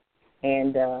Sagittarius.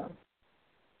 And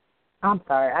I'm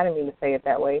sorry, I didn't mean to say it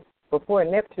that way. Before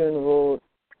Neptune ruled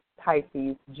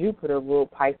Pisces, Jupiter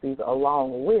ruled Pisces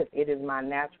along with. It is my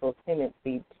natural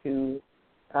tendency to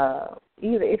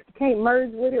either, if you can't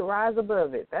merge with it, rise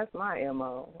above it. That's my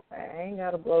MO. I ain't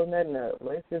got to blow nothing up.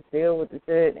 Let's just deal with the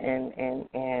shit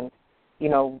and you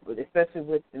know, especially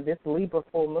with this Libra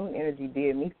full moon energy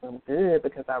did me some good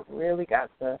because I really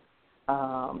got to,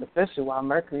 especially while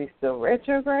Mercury's still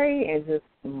retrograde, and just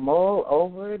mull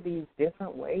over these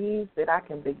different ways that I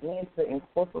can begin to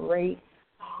incorporate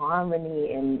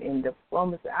harmony and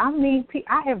diplomacy. I mean,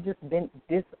 I have just been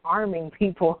disarming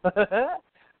people.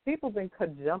 People been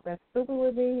jumping stupid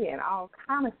with me and all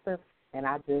kind of stuff, and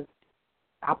I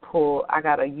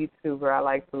got a YouTuber I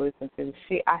like to listen to.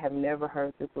 I have never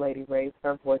heard this lady raise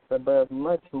her voice above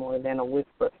much more than a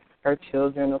whisper. Her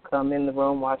children will come in the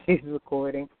room while she's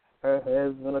recording. Her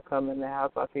husband will come in the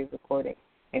house while she's recording.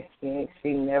 And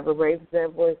she never raises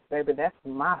that voice, baby. That's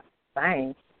my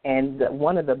thing. And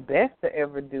one of the best to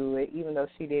ever do it, even though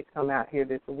she did come out here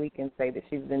this week and say that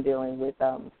she's been dealing with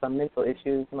some mental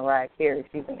issues, Mariah Carey,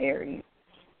 she's an Aries.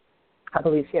 I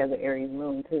believe she has an Aries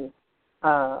moon, too.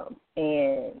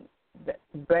 And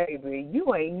baby,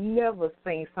 you ain't never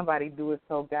seen somebody do it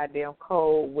so goddamn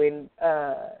cold when,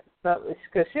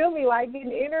 because she'll be like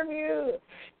getting interviewed,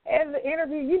 and the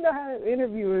interview, you know how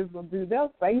interviewers will do,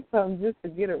 they'll say something just to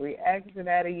get a reaction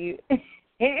out of you.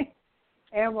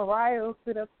 And Mariah will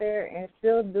sit up there and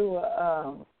she'll do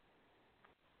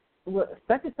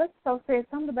such and such so said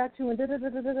something about you and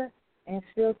da-da-da-da-da, and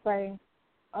she'll say,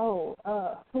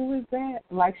 who is that?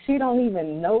 Like, she don't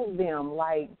even know them.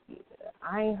 Like,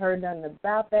 I ain't heard nothing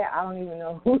about that. I don't even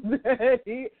know who that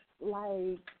is.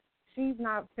 Like, she's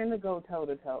not finna go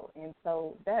toe-to-toe. And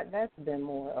so that's been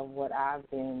more of what I've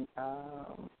been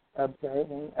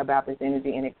observing about this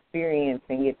energy and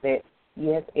experiencing it, that,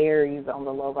 yes, Aries on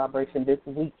the low vibration this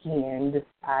weekend,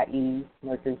 i.e.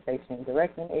 Mercury station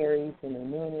direct in Aries and the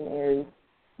moon in Aries,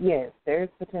 yes, there's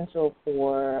potential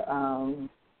for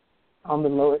on the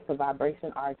lowest of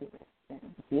vibration arguments, and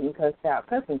getting cussed out,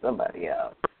 cussing somebody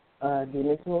out, getting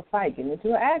into a fight, getting into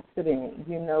an accident.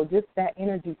 You know, just that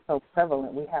energy so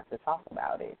prevalent, we have to talk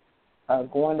about it.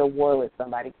 Going to war with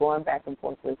somebody, going back and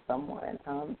forth with someone,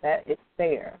 that it's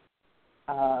there.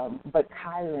 But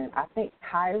Chiron, I think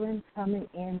Chiron coming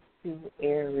into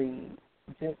Aries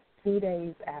just 2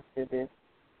 days after this,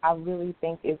 I really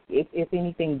think if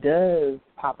anything does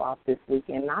pop off this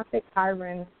weekend, not that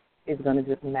Chiron is going to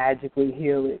just magically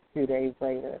heal it 2 days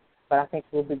later, but I think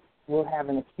we'll have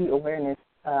an acute awareness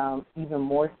even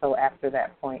more so after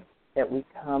that point, that we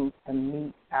come to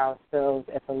meet ourselves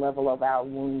at the level of our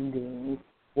wounding.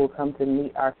 We'll come to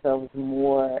meet ourselves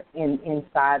more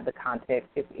inside the context.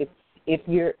 If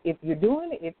you're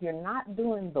not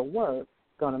doing the work,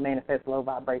 it's going to manifest low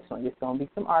vibrational. It's going to be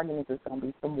some arguments. It's going to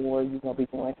be some war. You're going to be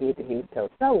going head-to-head,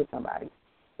 toe-to-toe with somebody.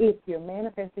 If you're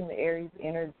manifesting the Aries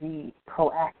energy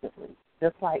proactively,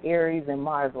 just like Aries and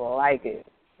Mars will like it,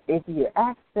 if you're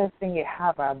accessing it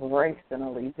high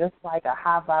vibrationally, just like a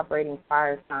high-vibrating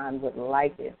fire sign would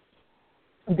like it,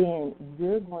 then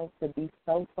you're going to be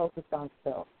so focused on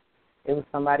self. It was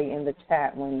somebody in the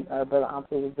chat when Brother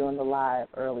Ampul was doing the live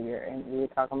earlier, and we were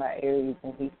talking about Aries,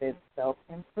 and he said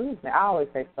self-improvement. I always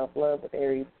say self-love with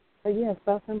Aries, but yeah,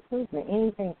 self-improvement.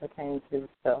 Anything pertains to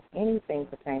self. Anything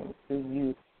pertains to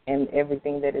you and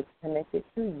everything that is connected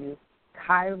to you.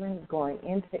 Chiron going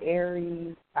into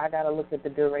Aries, I got to look at the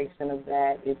duration of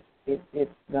that.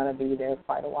 It's going to be there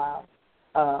quite a while.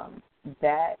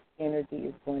 That energy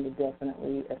is going to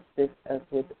definitely assist us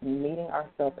with meeting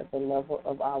ourselves at the level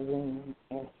of our wounds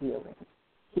and healing.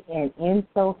 And in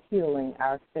so healing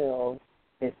ourselves,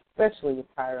 especially with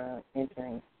Chiron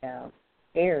entering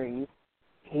Aries,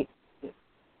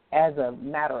 as a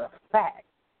matter of fact,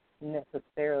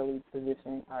 necessarily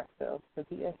positioning ourselves to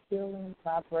be a healing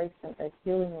vibration, a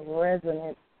healing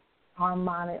resonance,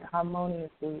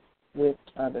 harmoniously with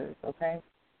others, okay?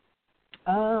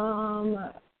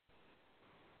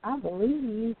 I believe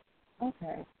you.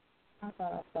 Okay. I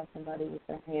thought I saw somebody with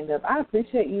their hand up. I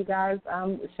appreciate you guys.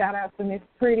 Shout out to Miss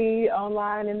Pretty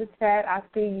online in the chat. I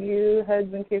see you.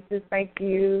 Hugs and kisses. Thank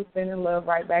you. Sending love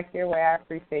right back your way. I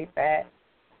appreciate that.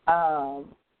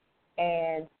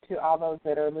 And to all those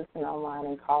that are listening online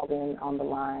and called in on the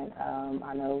line,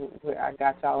 I know I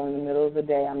got y'all in the middle of the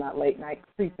day. I'm not late night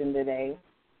creeping today.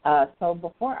 So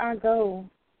before I go,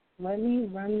 let me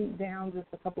run down just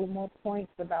a couple more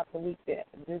points about the week,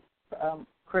 this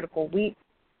critical week.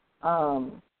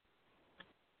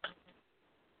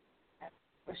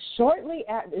 Shortly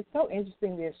after, it's so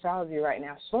interesting, the astrology right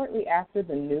now, shortly after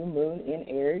the new moon in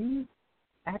Aries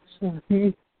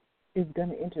actually is going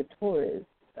to enter Taurus.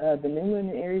 The new moon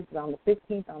in Aries is on the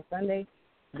 15th, on Sunday.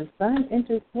 The sun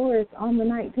enters Taurus on the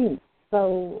 19th.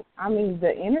 So, I mean,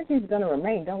 the energy is going to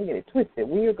remain. Don't get it twisted.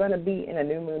 We are going to be in a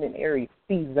new moon in Aries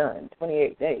season,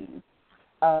 28 days.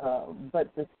 But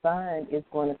the sun is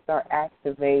going to start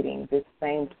activating this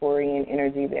same Taurian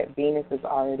energy that Venus is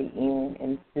already in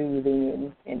and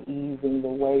soothing and easing the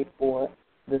way for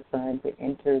the sun to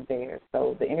enter there.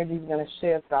 So the energy is going to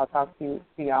shift. I'll talk to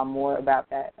y'all more about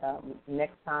that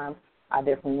next time. I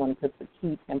definitely want to put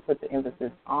the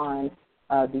emphasis on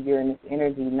the Uranus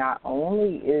energy. Not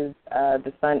only is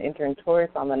the sun entering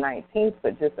Taurus on the 19th,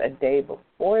 but just a day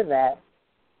before that,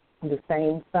 the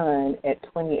same sun at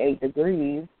 28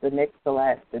 degrees, the next to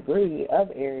last degree of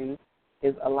Aries,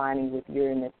 is aligning with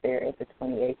Uranus there at the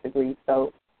 28th degree.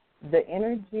 So the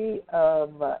energy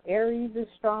of Aries is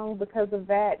strong because of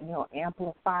that,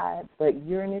 amplified, but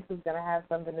Uranus is going to have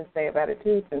something to say about it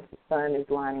too, since the sun is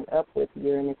lining up with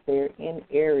Uranus there in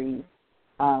Aries,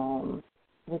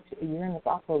 which Uranus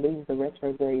also leaves the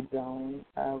retrograde zone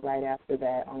right after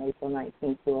that on April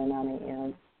 19th to 9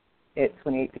 a.m. At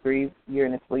 28 degrees,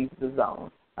 Uranus leaves the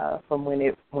zone from when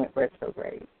it went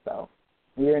retrograde. So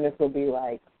Uranus will be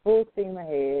like full steam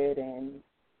ahead and,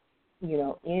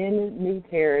 in new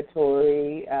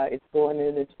territory. It's going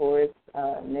into Taurus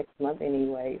next month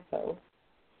anyway. So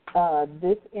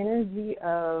this energy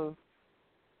of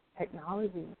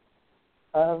technology,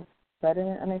 of sudden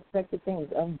and unexpected things,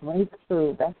 of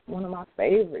breakthrough, that's one of my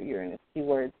favorite Uranus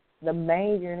keywords. The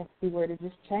main Uranus keyword is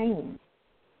just change.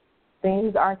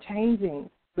 Things are changing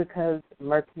because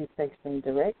Mercury is stationed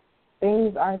direct.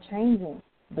 Things are changing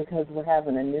because we're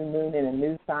having a new moon in a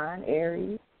new sign,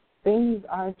 Aries. Things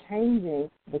are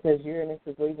changing because Uranus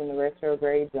is leaving the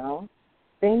retrograde zone.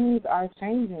 Things are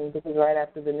changing because right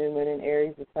after the new moon in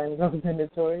Aries, the sun goes into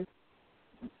Taurus.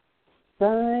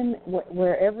 Sun,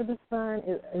 wherever the sun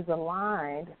is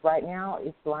aligned, right now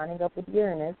it's lining up with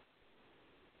Uranus.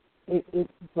 It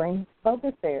brings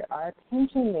focus there, our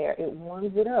attention there. It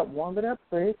warms it up. Warm it up,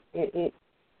 Chris. It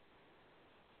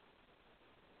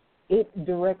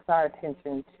directs our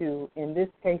attention to, in this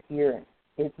case, Uranus.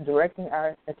 It's directing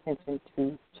our attention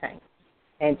to change.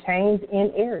 And change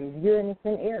in Aries, Uranus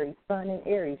in Aries, Sun in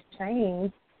Aries.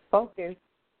 Change, focus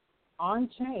on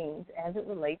change as it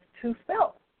relates to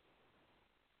self.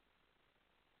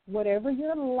 Whatever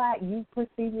you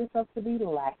perceive yourself to be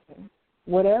lacking,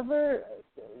 whatever,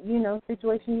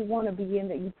 situation you want to be in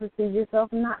that you perceive yourself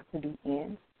not to be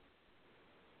in,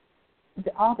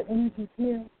 all the energy is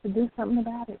here to do something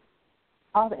about it.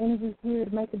 All the energy is here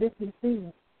to make a different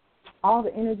decision. All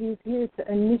the energy is here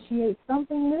to initiate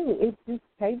something new. It just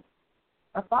takes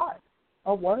a thought,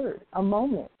 a word, a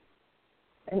moment,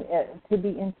 and to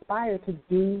be inspired to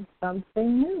do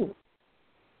something new.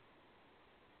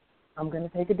 I'm going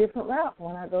to take a different route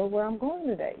when I go where I'm going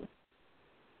today.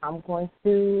 I'm going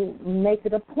to make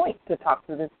it a point to talk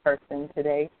to this person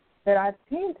today that I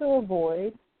tend to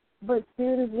avoid, but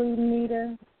Spirit is leading me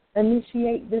to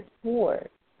initiate this forward.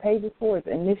 Page of Swords,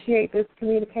 initiate this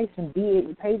communication.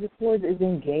 Page of Swords is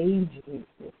engaging.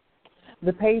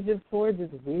 The Page of Swords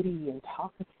is witty and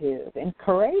talkative and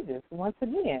courageous. Once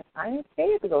again, I ain't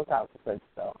scared to go talk to such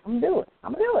stuff. I'm going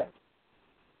to do it.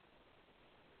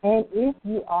 And if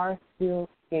you are still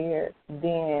scared,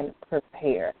 then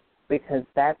prepare, because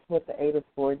that's what the Eight of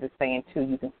Swords is saying, too.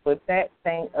 You can flip that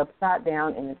thing upside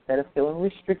down, and instead of feeling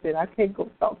restricted, I can't go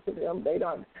talk to them. They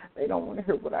don't want to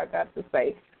hear what I got to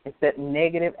say. It's that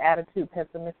negative attitude,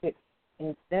 pessimistic.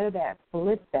 Instead of that,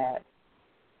 flip that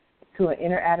to an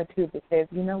inner attitude that says,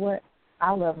 you know what, I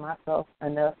love myself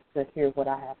enough to hear what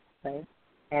I have to say.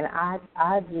 And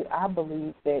I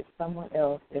believe that someone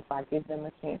else, if I give them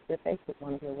a chance, that they could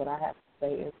want to hear what I have to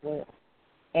say as well.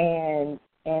 And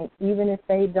even if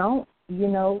they don't,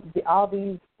 all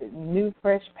these new,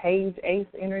 fresh page ace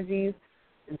energies,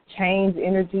 change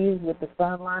energies with the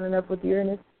sun lining up with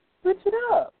Uranus, switch it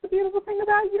up. The beautiful thing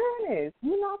about Uranus,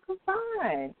 you're not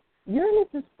confined. Uranus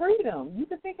is freedom. You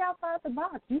can think outside the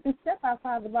box. You can step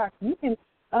outside the box. You can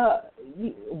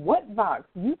what box?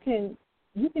 You can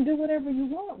do whatever you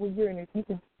want with Uranus. You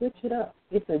can switch it up.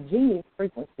 It's a genius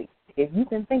frequency. If you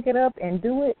can think it up and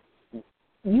do it,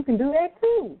 you can do that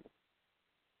too.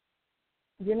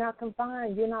 You're not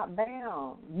confined. You're not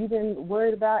bound. You've been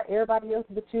worried about everybody else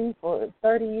but you for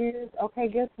 30 years. Okay,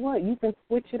 guess what? You can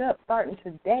switch it up starting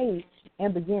today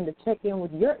and begin to check in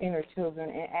with your inner children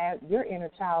and ask your inner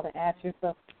child and ask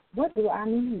yourself, what do I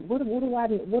need? What do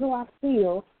I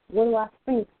feel? What do I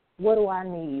think? What do I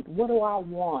need? What do I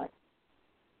want?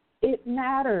 It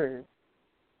matters.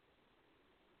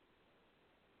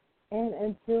 And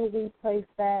until we place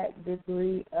that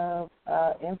degree of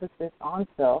emphasis on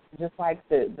self, just like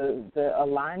the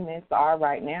alignments are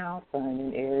right now, Sun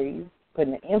and Aries,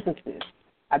 putting the emphasis.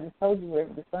 I just told you where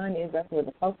the Sun is, that's where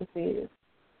the focus is.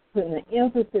 Putting the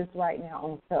emphasis right now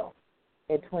on self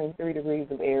at 23 degrees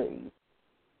of Aries.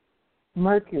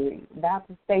 Mercury, about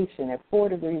the station at 4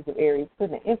 degrees of Aries,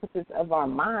 putting the emphasis of our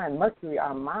mind, Mercury,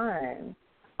 our mind,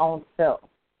 on self.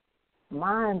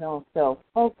 Mind on self,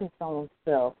 focus on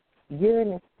self.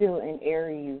 Uranus still in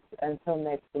Aries until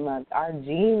next month. Our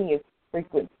genius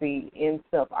frequency in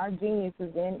self. Our genius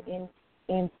is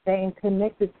in staying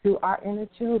connected to our inner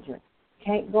children.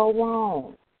 Can't go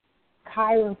wrong.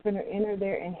 Chiron's going to enter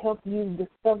there and help you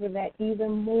discover that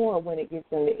even more when it gets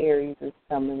into Aries this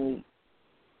coming week.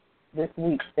 This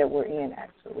week that we're in,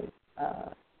 actually.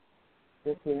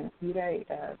 This here in a few days.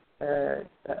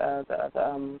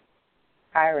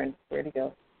 Chiron, where'd he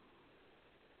go?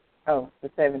 Oh, the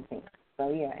 17th. So,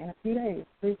 yeah, in a few days,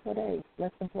 3-4 days,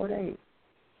 less than 4 days.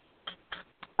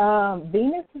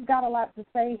 Venus has got a lot to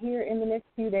say here in the next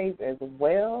few days as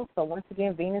well. So, once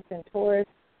again, Venus in Taurus.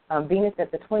 Venus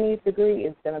at the 20th degree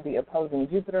is going to be opposing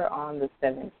Jupiter on the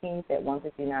 17th at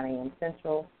 1:59 a.m.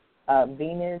 Central.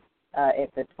 Venus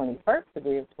at the 21st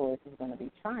degree of Taurus is going to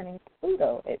be trining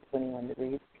Pluto at 21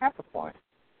 degrees Capricorn.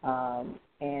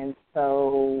 And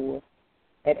so,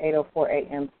 at 8:04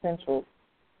 a.m. Central,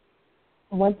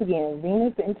 once again,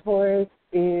 Venus in Taurus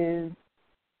is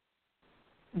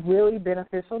really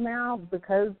beneficial now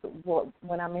because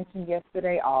when I mentioned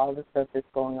yesterday all the stuff that's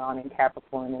going on in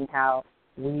Capricorn and how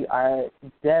we are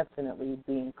definitely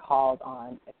being called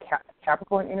on.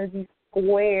 Capricorn energy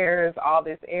squares all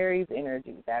this Aries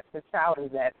energy. That's the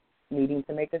challenge. That's needing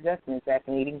to make adjustments. That's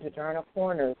needing to turn a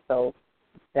corner. So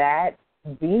that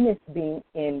Venus being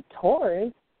in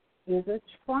Taurus is a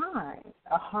trine,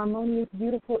 a harmonious,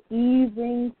 beautiful,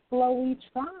 easing, flowy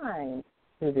trine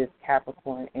to this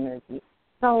Capricorn energy.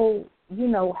 So,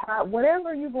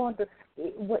 whatever you're going to,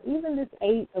 even this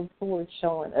 8 of Swords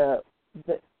showing up,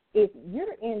 if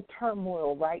you're in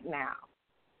turmoil right now,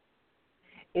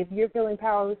 if you're feeling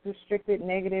powerless, restricted,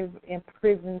 negative,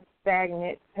 imprisoned,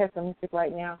 stagnant, pessimistic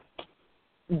right now,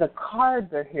 the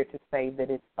cards are here to say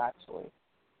that it's by choice.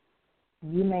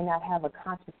 You may not have a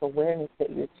conscious awareness that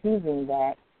you're choosing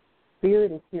that.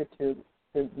 Spirit is here to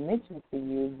mention to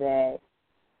you that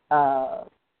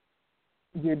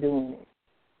you're doing it.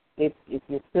 If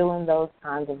you're feeling those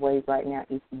kinds of ways right now,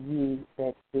 it's you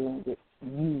that's doing it.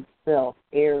 You, self,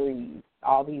 Aries,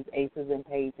 all these aces and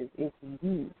pages, it's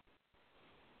you.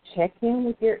 Check in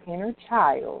with your inner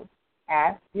child.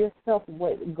 Ask yourself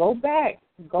go back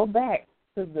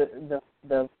to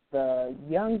the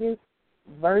youngest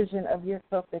version of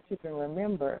yourself that you can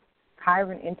remember.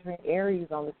 Chiron entering Aries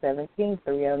on the 17th,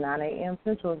 3:09 a.m.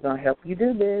 Central is going to help you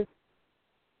do this.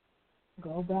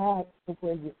 Go back to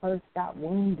where you first got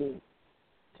wounded,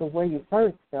 to where you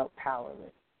first felt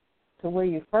powerless, to where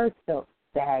you first felt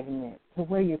stagnant, to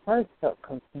where you first felt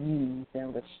confused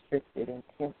and restricted and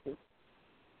tense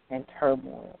and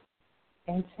turmoil.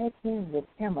 And check in with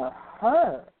him or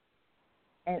her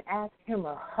and ask him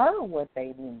or her what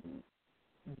they need.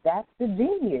 That's the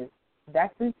genius.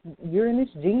 That's this Uranus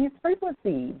genius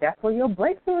frequency. That's where your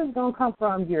breakthrough is going to come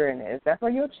from, Uranus. That's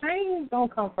where your change is going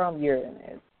to come from,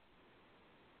 Uranus.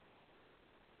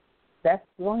 That's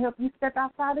going to help you step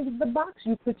outside of the box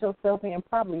you put yourself in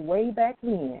probably way back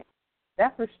then.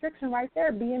 That's restriction right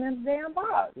there, being in a damn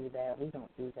box. We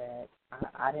don't do that.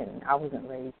 I wasn't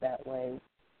raised that way.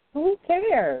 Who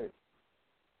cares?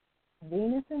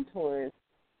 Venus in Taurus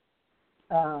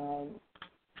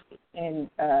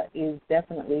is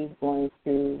definitely going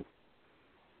to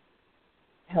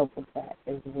help with that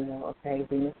as well. Okay,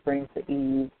 Venus brings the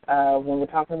ease. When we're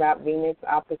talking about Venus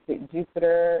opposite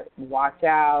Jupiter, watch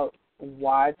out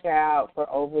for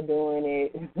overdoing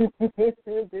it.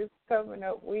 This coming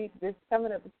up week, this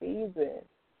coming up season.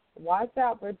 Watch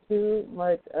out for too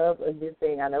much of a good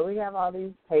thing. I know we have all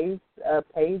these page and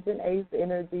ace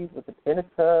energies with the Ten of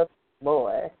Cups.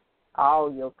 Boy,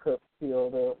 all your cups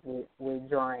filled up with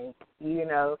drink. You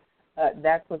know,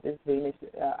 that's what this Venus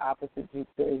opposite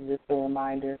Jupiter is, just a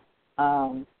reminder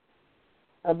of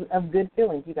good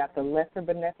feelings. You got the lesser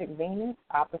benefic Venus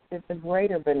opposite the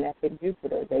greater benefic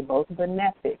Jupiter. They both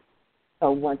benefic.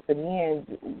 So once again,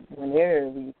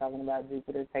 whenever you're talking about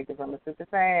Jupiter, take it from a super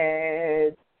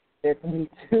sad. There can be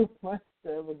too much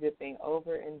of a good thing,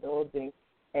 overindulging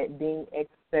at being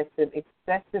excessive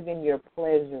in your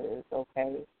pleasures,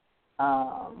 okay?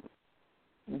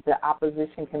 The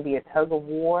opposition can be a tug of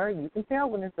war. You can tell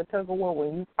when it's a tug of war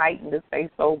when you fighting to stay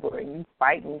sober and you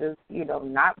fighting to,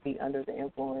 not be under the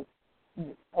influence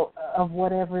of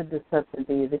whatever the substance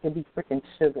is. It can be freaking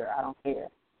sugar. I don't care.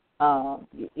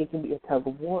 It can be a tug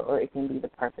of war, or it can be the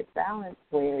perfect balance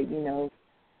where,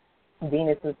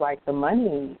 Venus is like the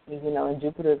money, and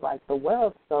Jupiter is like the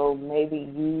wealth. So maybe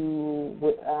you,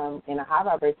 in a high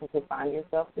vibration, could find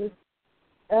yourself just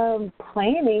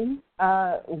planning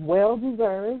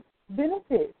well-deserved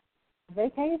benefits,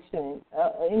 vacation,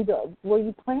 where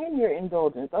you plan your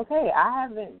indulgence. Okay, I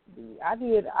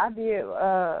did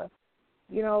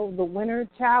the winter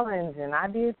challenge, and I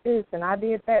did this and I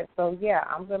did that. So yeah,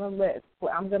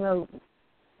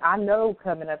 I know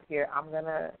coming up here, I'm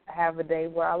gonna have a day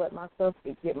where I let myself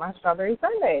get my strawberry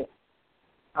sundae.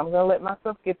 I'm gonna let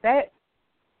myself get that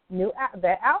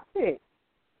outfit,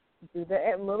 do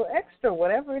that little extra,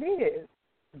 whatever it is.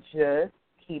 Just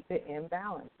keep it in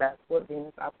balance. That's what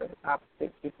Venus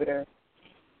opposite Jupiter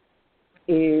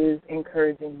is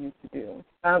encouraging you to do.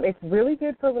 It's really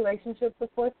good for relationships,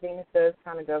 of course. Venus does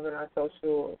kind of govern our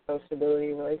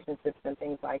sociability, relationships, and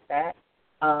things like that.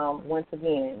 Once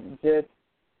again, just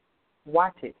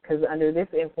watch it, because under this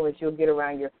influence, you'll get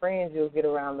around your friends, you'll get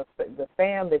around the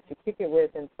fam that you kick it with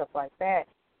and stuff like that,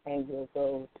 and you'll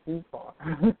go too far.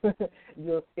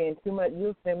 You'll spend too much.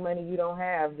 You'll spend money you don't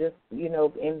have, just in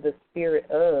the spirit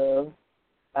of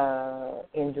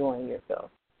enjoying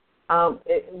yourself.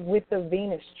 With the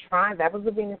Venus trine, that was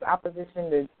the Venus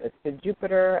opposition to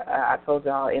Jupiter. I told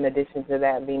y'all, in addition to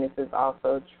that, Venus is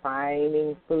also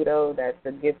trining Pluto. That's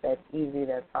a gift that's easy,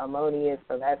 that's harmonious,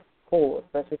 so that's cool,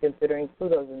 especially considering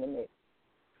Pluto's in the mix.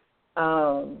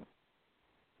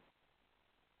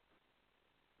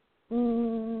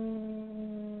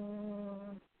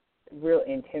 Real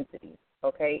intensity,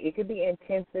 okay? It could be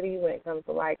intensity when it comes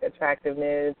to, like,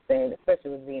 attractiveness, and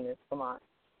especially with Venus, come on,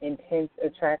 intense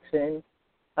attraction.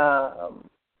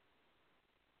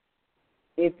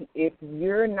 If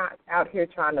you're not out here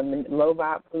trying to low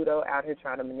vibe Pluto, out here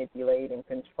trying to manipulate and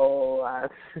control, I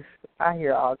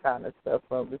hear all kind of stuff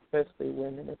from, especially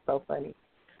women. It's so funny.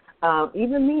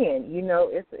 Even men,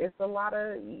 it's a lot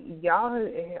of, y'all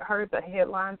heard the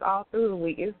headlines all through the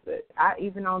week.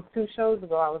 Even on 2 shows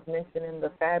ago, I was mentioning the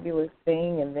fabulous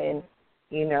thing, and then,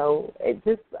 I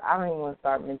don't even want to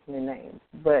start mentioning names,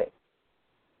 but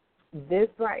this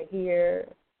right here,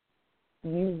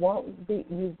 you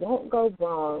won't go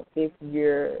wrong if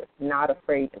you're not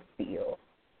afraid to feel.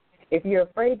 If you're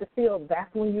afraid to feel,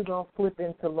 that's when you're going to flip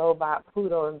into low vibe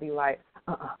Pluto and be like,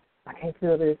 I can't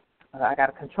feel this. I got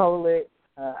to control it.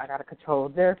 I got to control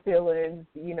their feelings.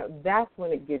 That's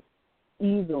when it gets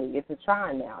easily. It's a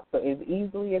trine now. So as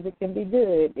easily as it can be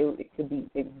good,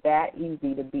 it's that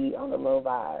easy to be on the low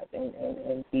vibe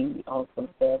and be on some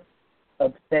stuff.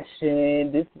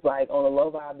 Obsession. This is like on a low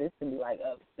vibe. This can be like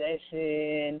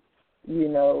obsession,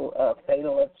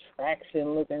 fatal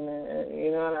attraction looking, you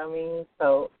know what I mean?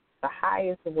 So the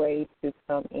highest way to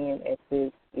come in at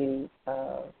this is,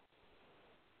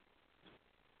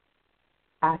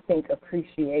 I think,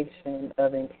 appreciation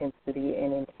of intensity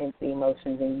and intense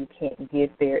emotions, and you can't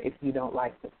get there if you don't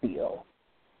like to feel.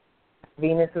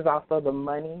 Venus is also the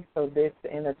money, so this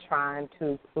in a trine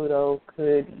to Pluto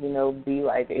could, be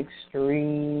like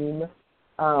extreme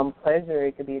pleasure.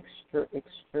 It could be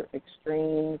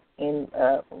extreme in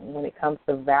when it comes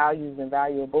to values and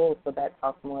valuables. So that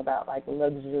talks more about like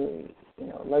luxury,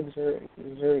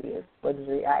 luxurious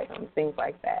luxury items, things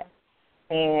like that.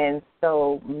 And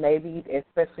so maybe,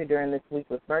 especially during this week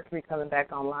with Mercury coming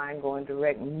back online, going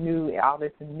direct, all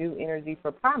this new energy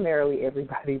for primarily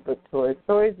everybody but Taurus.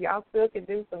 Taurus, y'all still can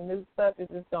do some new stuff. It's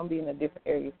just going to be in a different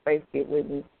area of space. Get with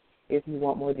me if you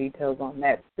want more details on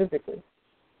that specifically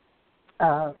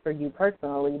for you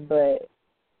personally. But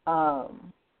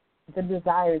the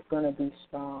desire is going to be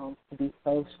strong, to be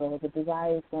social. The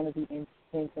desire is going to be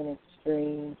intense and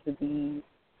extreme, to be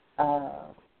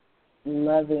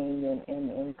loving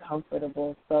and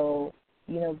comfortable. So,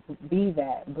 be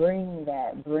that, bring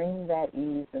that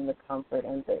ease and the comfort,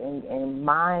 and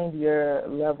mind your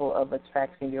level of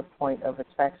attraction, your point of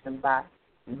attraction, by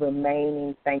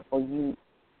remaining thankful.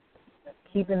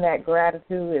 keeping that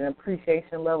gratitude and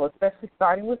appreciation level, especially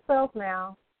starting with self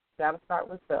now. Got to start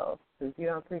with self. Because if you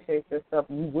don't appreciate yourself,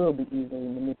 you will be easily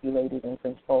manipulated and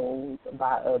controlled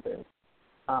by others.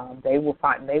 They will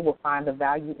find the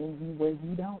value in you where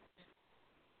you don't,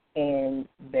 and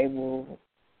they will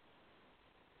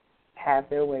have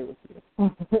their way with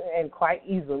you, and quite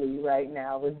easily right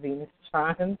now with Venus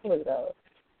trine Pluto.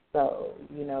 So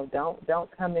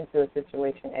don't come into a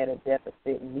situation at a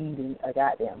deficit needing a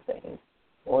goddamn thing,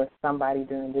 or somebody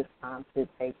during this time should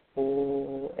take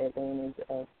full advantage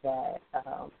of that.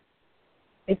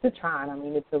 It's a trine. I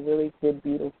mean, it's a really good,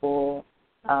 beautiful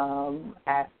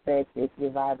aspect if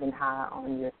you're vibing high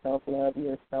on your self-love,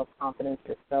 your self-confidence,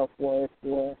 your self-worth,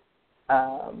 your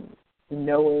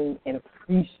knowing and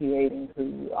appreciating who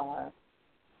you are.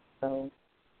 So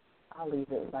I'll leave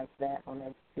it like that on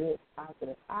that good,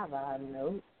 positive, high-vibe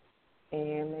note,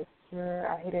 and make sure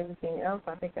I hit everything else.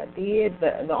 I think I did.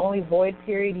 The only void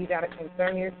period you got to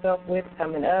concern yourself with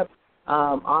coming up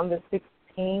on the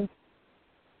 16th,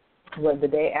 was the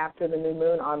day after the new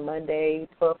moon on Monday,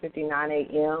 12:59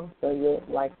 a.m., so you'll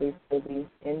likely still be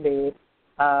in bed.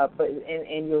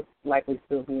 And you'll likely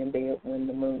still be in bed when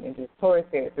the moon enters Taurus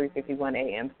here at 3:51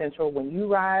 a.m. Central. When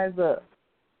you rise up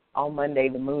on Monday,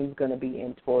 the moon's going to be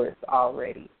in Taurus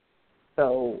already.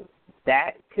 So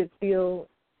that could feel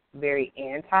very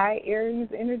anti-Aries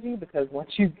energy, because once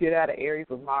you get out of Aries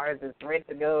with Mars, it's ready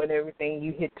to go and everything,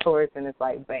 you hit Taurus and it's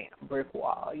like, bam, brick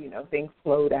wall. Things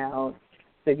slow down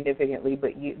significantly,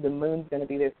 but the moon's going to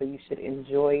be there, so you should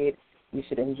enjoy it. You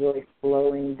should enjoy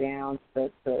slowing down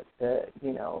to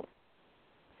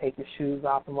take your shoes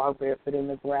off and walk barefoot in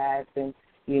the grass, and,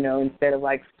 instead of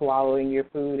like swallowing your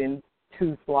food in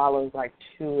 2 swallows, like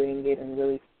chewing it and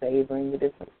really savoring the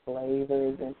different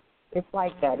flavors. And it's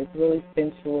like that. It's really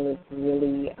sensual. It's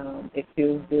really, it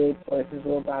feels good. Taurus is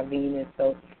ruled by Venus,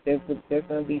 so there's going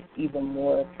to be even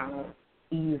more kind of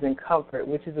ease and comfort,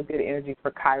 which is a good energy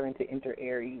for Chiron to enter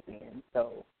Aries in.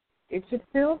 So it should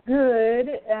feel good.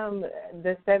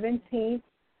 The 17th,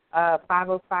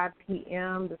 5:05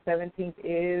 p.m. The 17th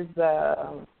is,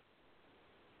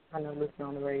 I know listening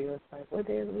on the radio, it's like, what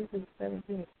day of the week is the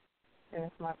 17th? And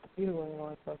it's my computer wasn't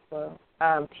going so slow.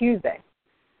 Tuesday.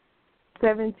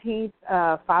 17th,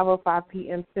 5:05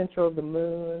 p.m. Central, the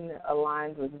moon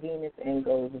aligns with Venus and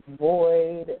goes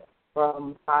void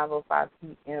from 5:05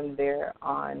 p.m. there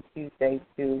on Tuesday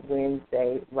to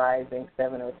Wednesday, rising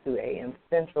 7:02 a.m.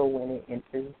 Central when it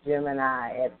enters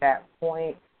Gemini. At that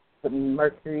point, the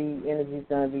Mercury energy is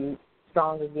going to be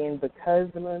strong again because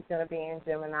the moon's going to be in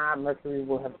Gemini. Mercury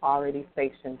will have already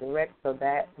stationed direct, so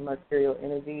that mercurial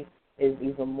energy is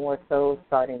even more so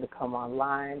starting to come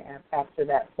online after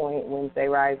that point, Wednesday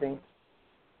rising.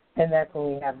 And that's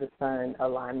when we have the sun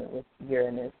alignment with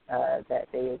Uranus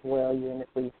that day as well. Uranus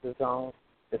leaves the zone.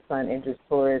 The sun enters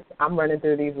Taurus. I'm running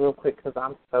through these real quick because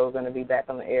I'm so going to be back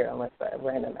on the air unless a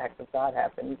random act of God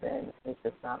happens, and it's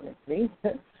just not meant to be.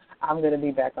 I'm going to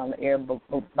be back on the air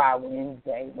by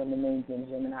Wednesday when the moon's in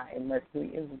Gemini and Mercury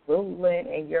is ruling,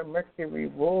 and your Mercury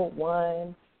ruled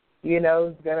one,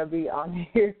 is going to be on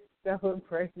here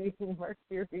celebrating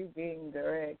Mercury being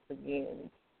direct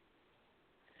again.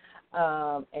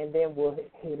 And then we'll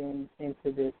hit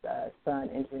into this sun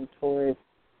entering Taurus.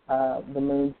 The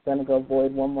moon's going to go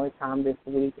void one more time this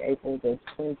week. April the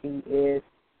 20th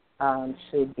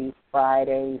should be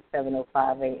Friday,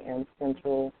 7:05 a.m.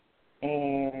 Central.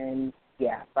 And,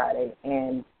 Friday.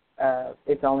 And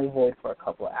it's only void for a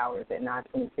couple of hours. At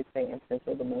 9:26 a.m.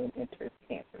 Central, the moon enters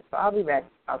Cancer. So I'll be back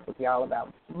to talk with y'all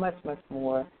about much, much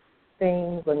more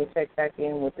things. Let me check back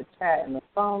in with the chat and the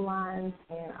phone lines,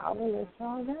 and I will let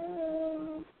y'all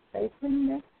know. Stay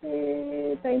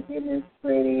connected. Thank you, Miss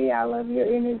Pretty. I love your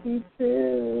energy,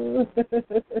 too.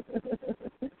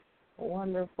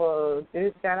 Wonderful.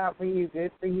 Good shout out for you.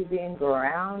 Good for you being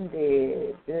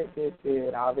grounded.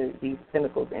 Good. All these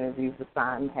Pentacles energies the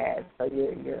sign has, so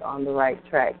you're on the right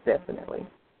track, definitely.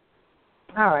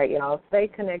 All right, y'all. Stay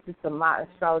connected to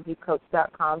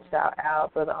myastrologycoach.com. Shout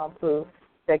out, Brother Ampu.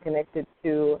 Stay connected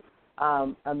to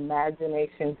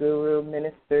Imagination Guru,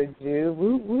 Minister Jew.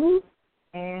 Woo woo.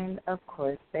 And, of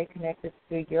course, stay connected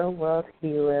to your world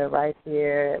healer right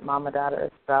here at Mama Dada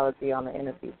Astrology on the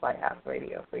Inner Peace Lighthouse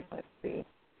radio frequency.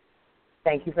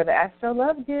 Thank you for the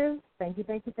AstroLove gift. Thank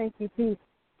you. Peace.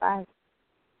 Bye.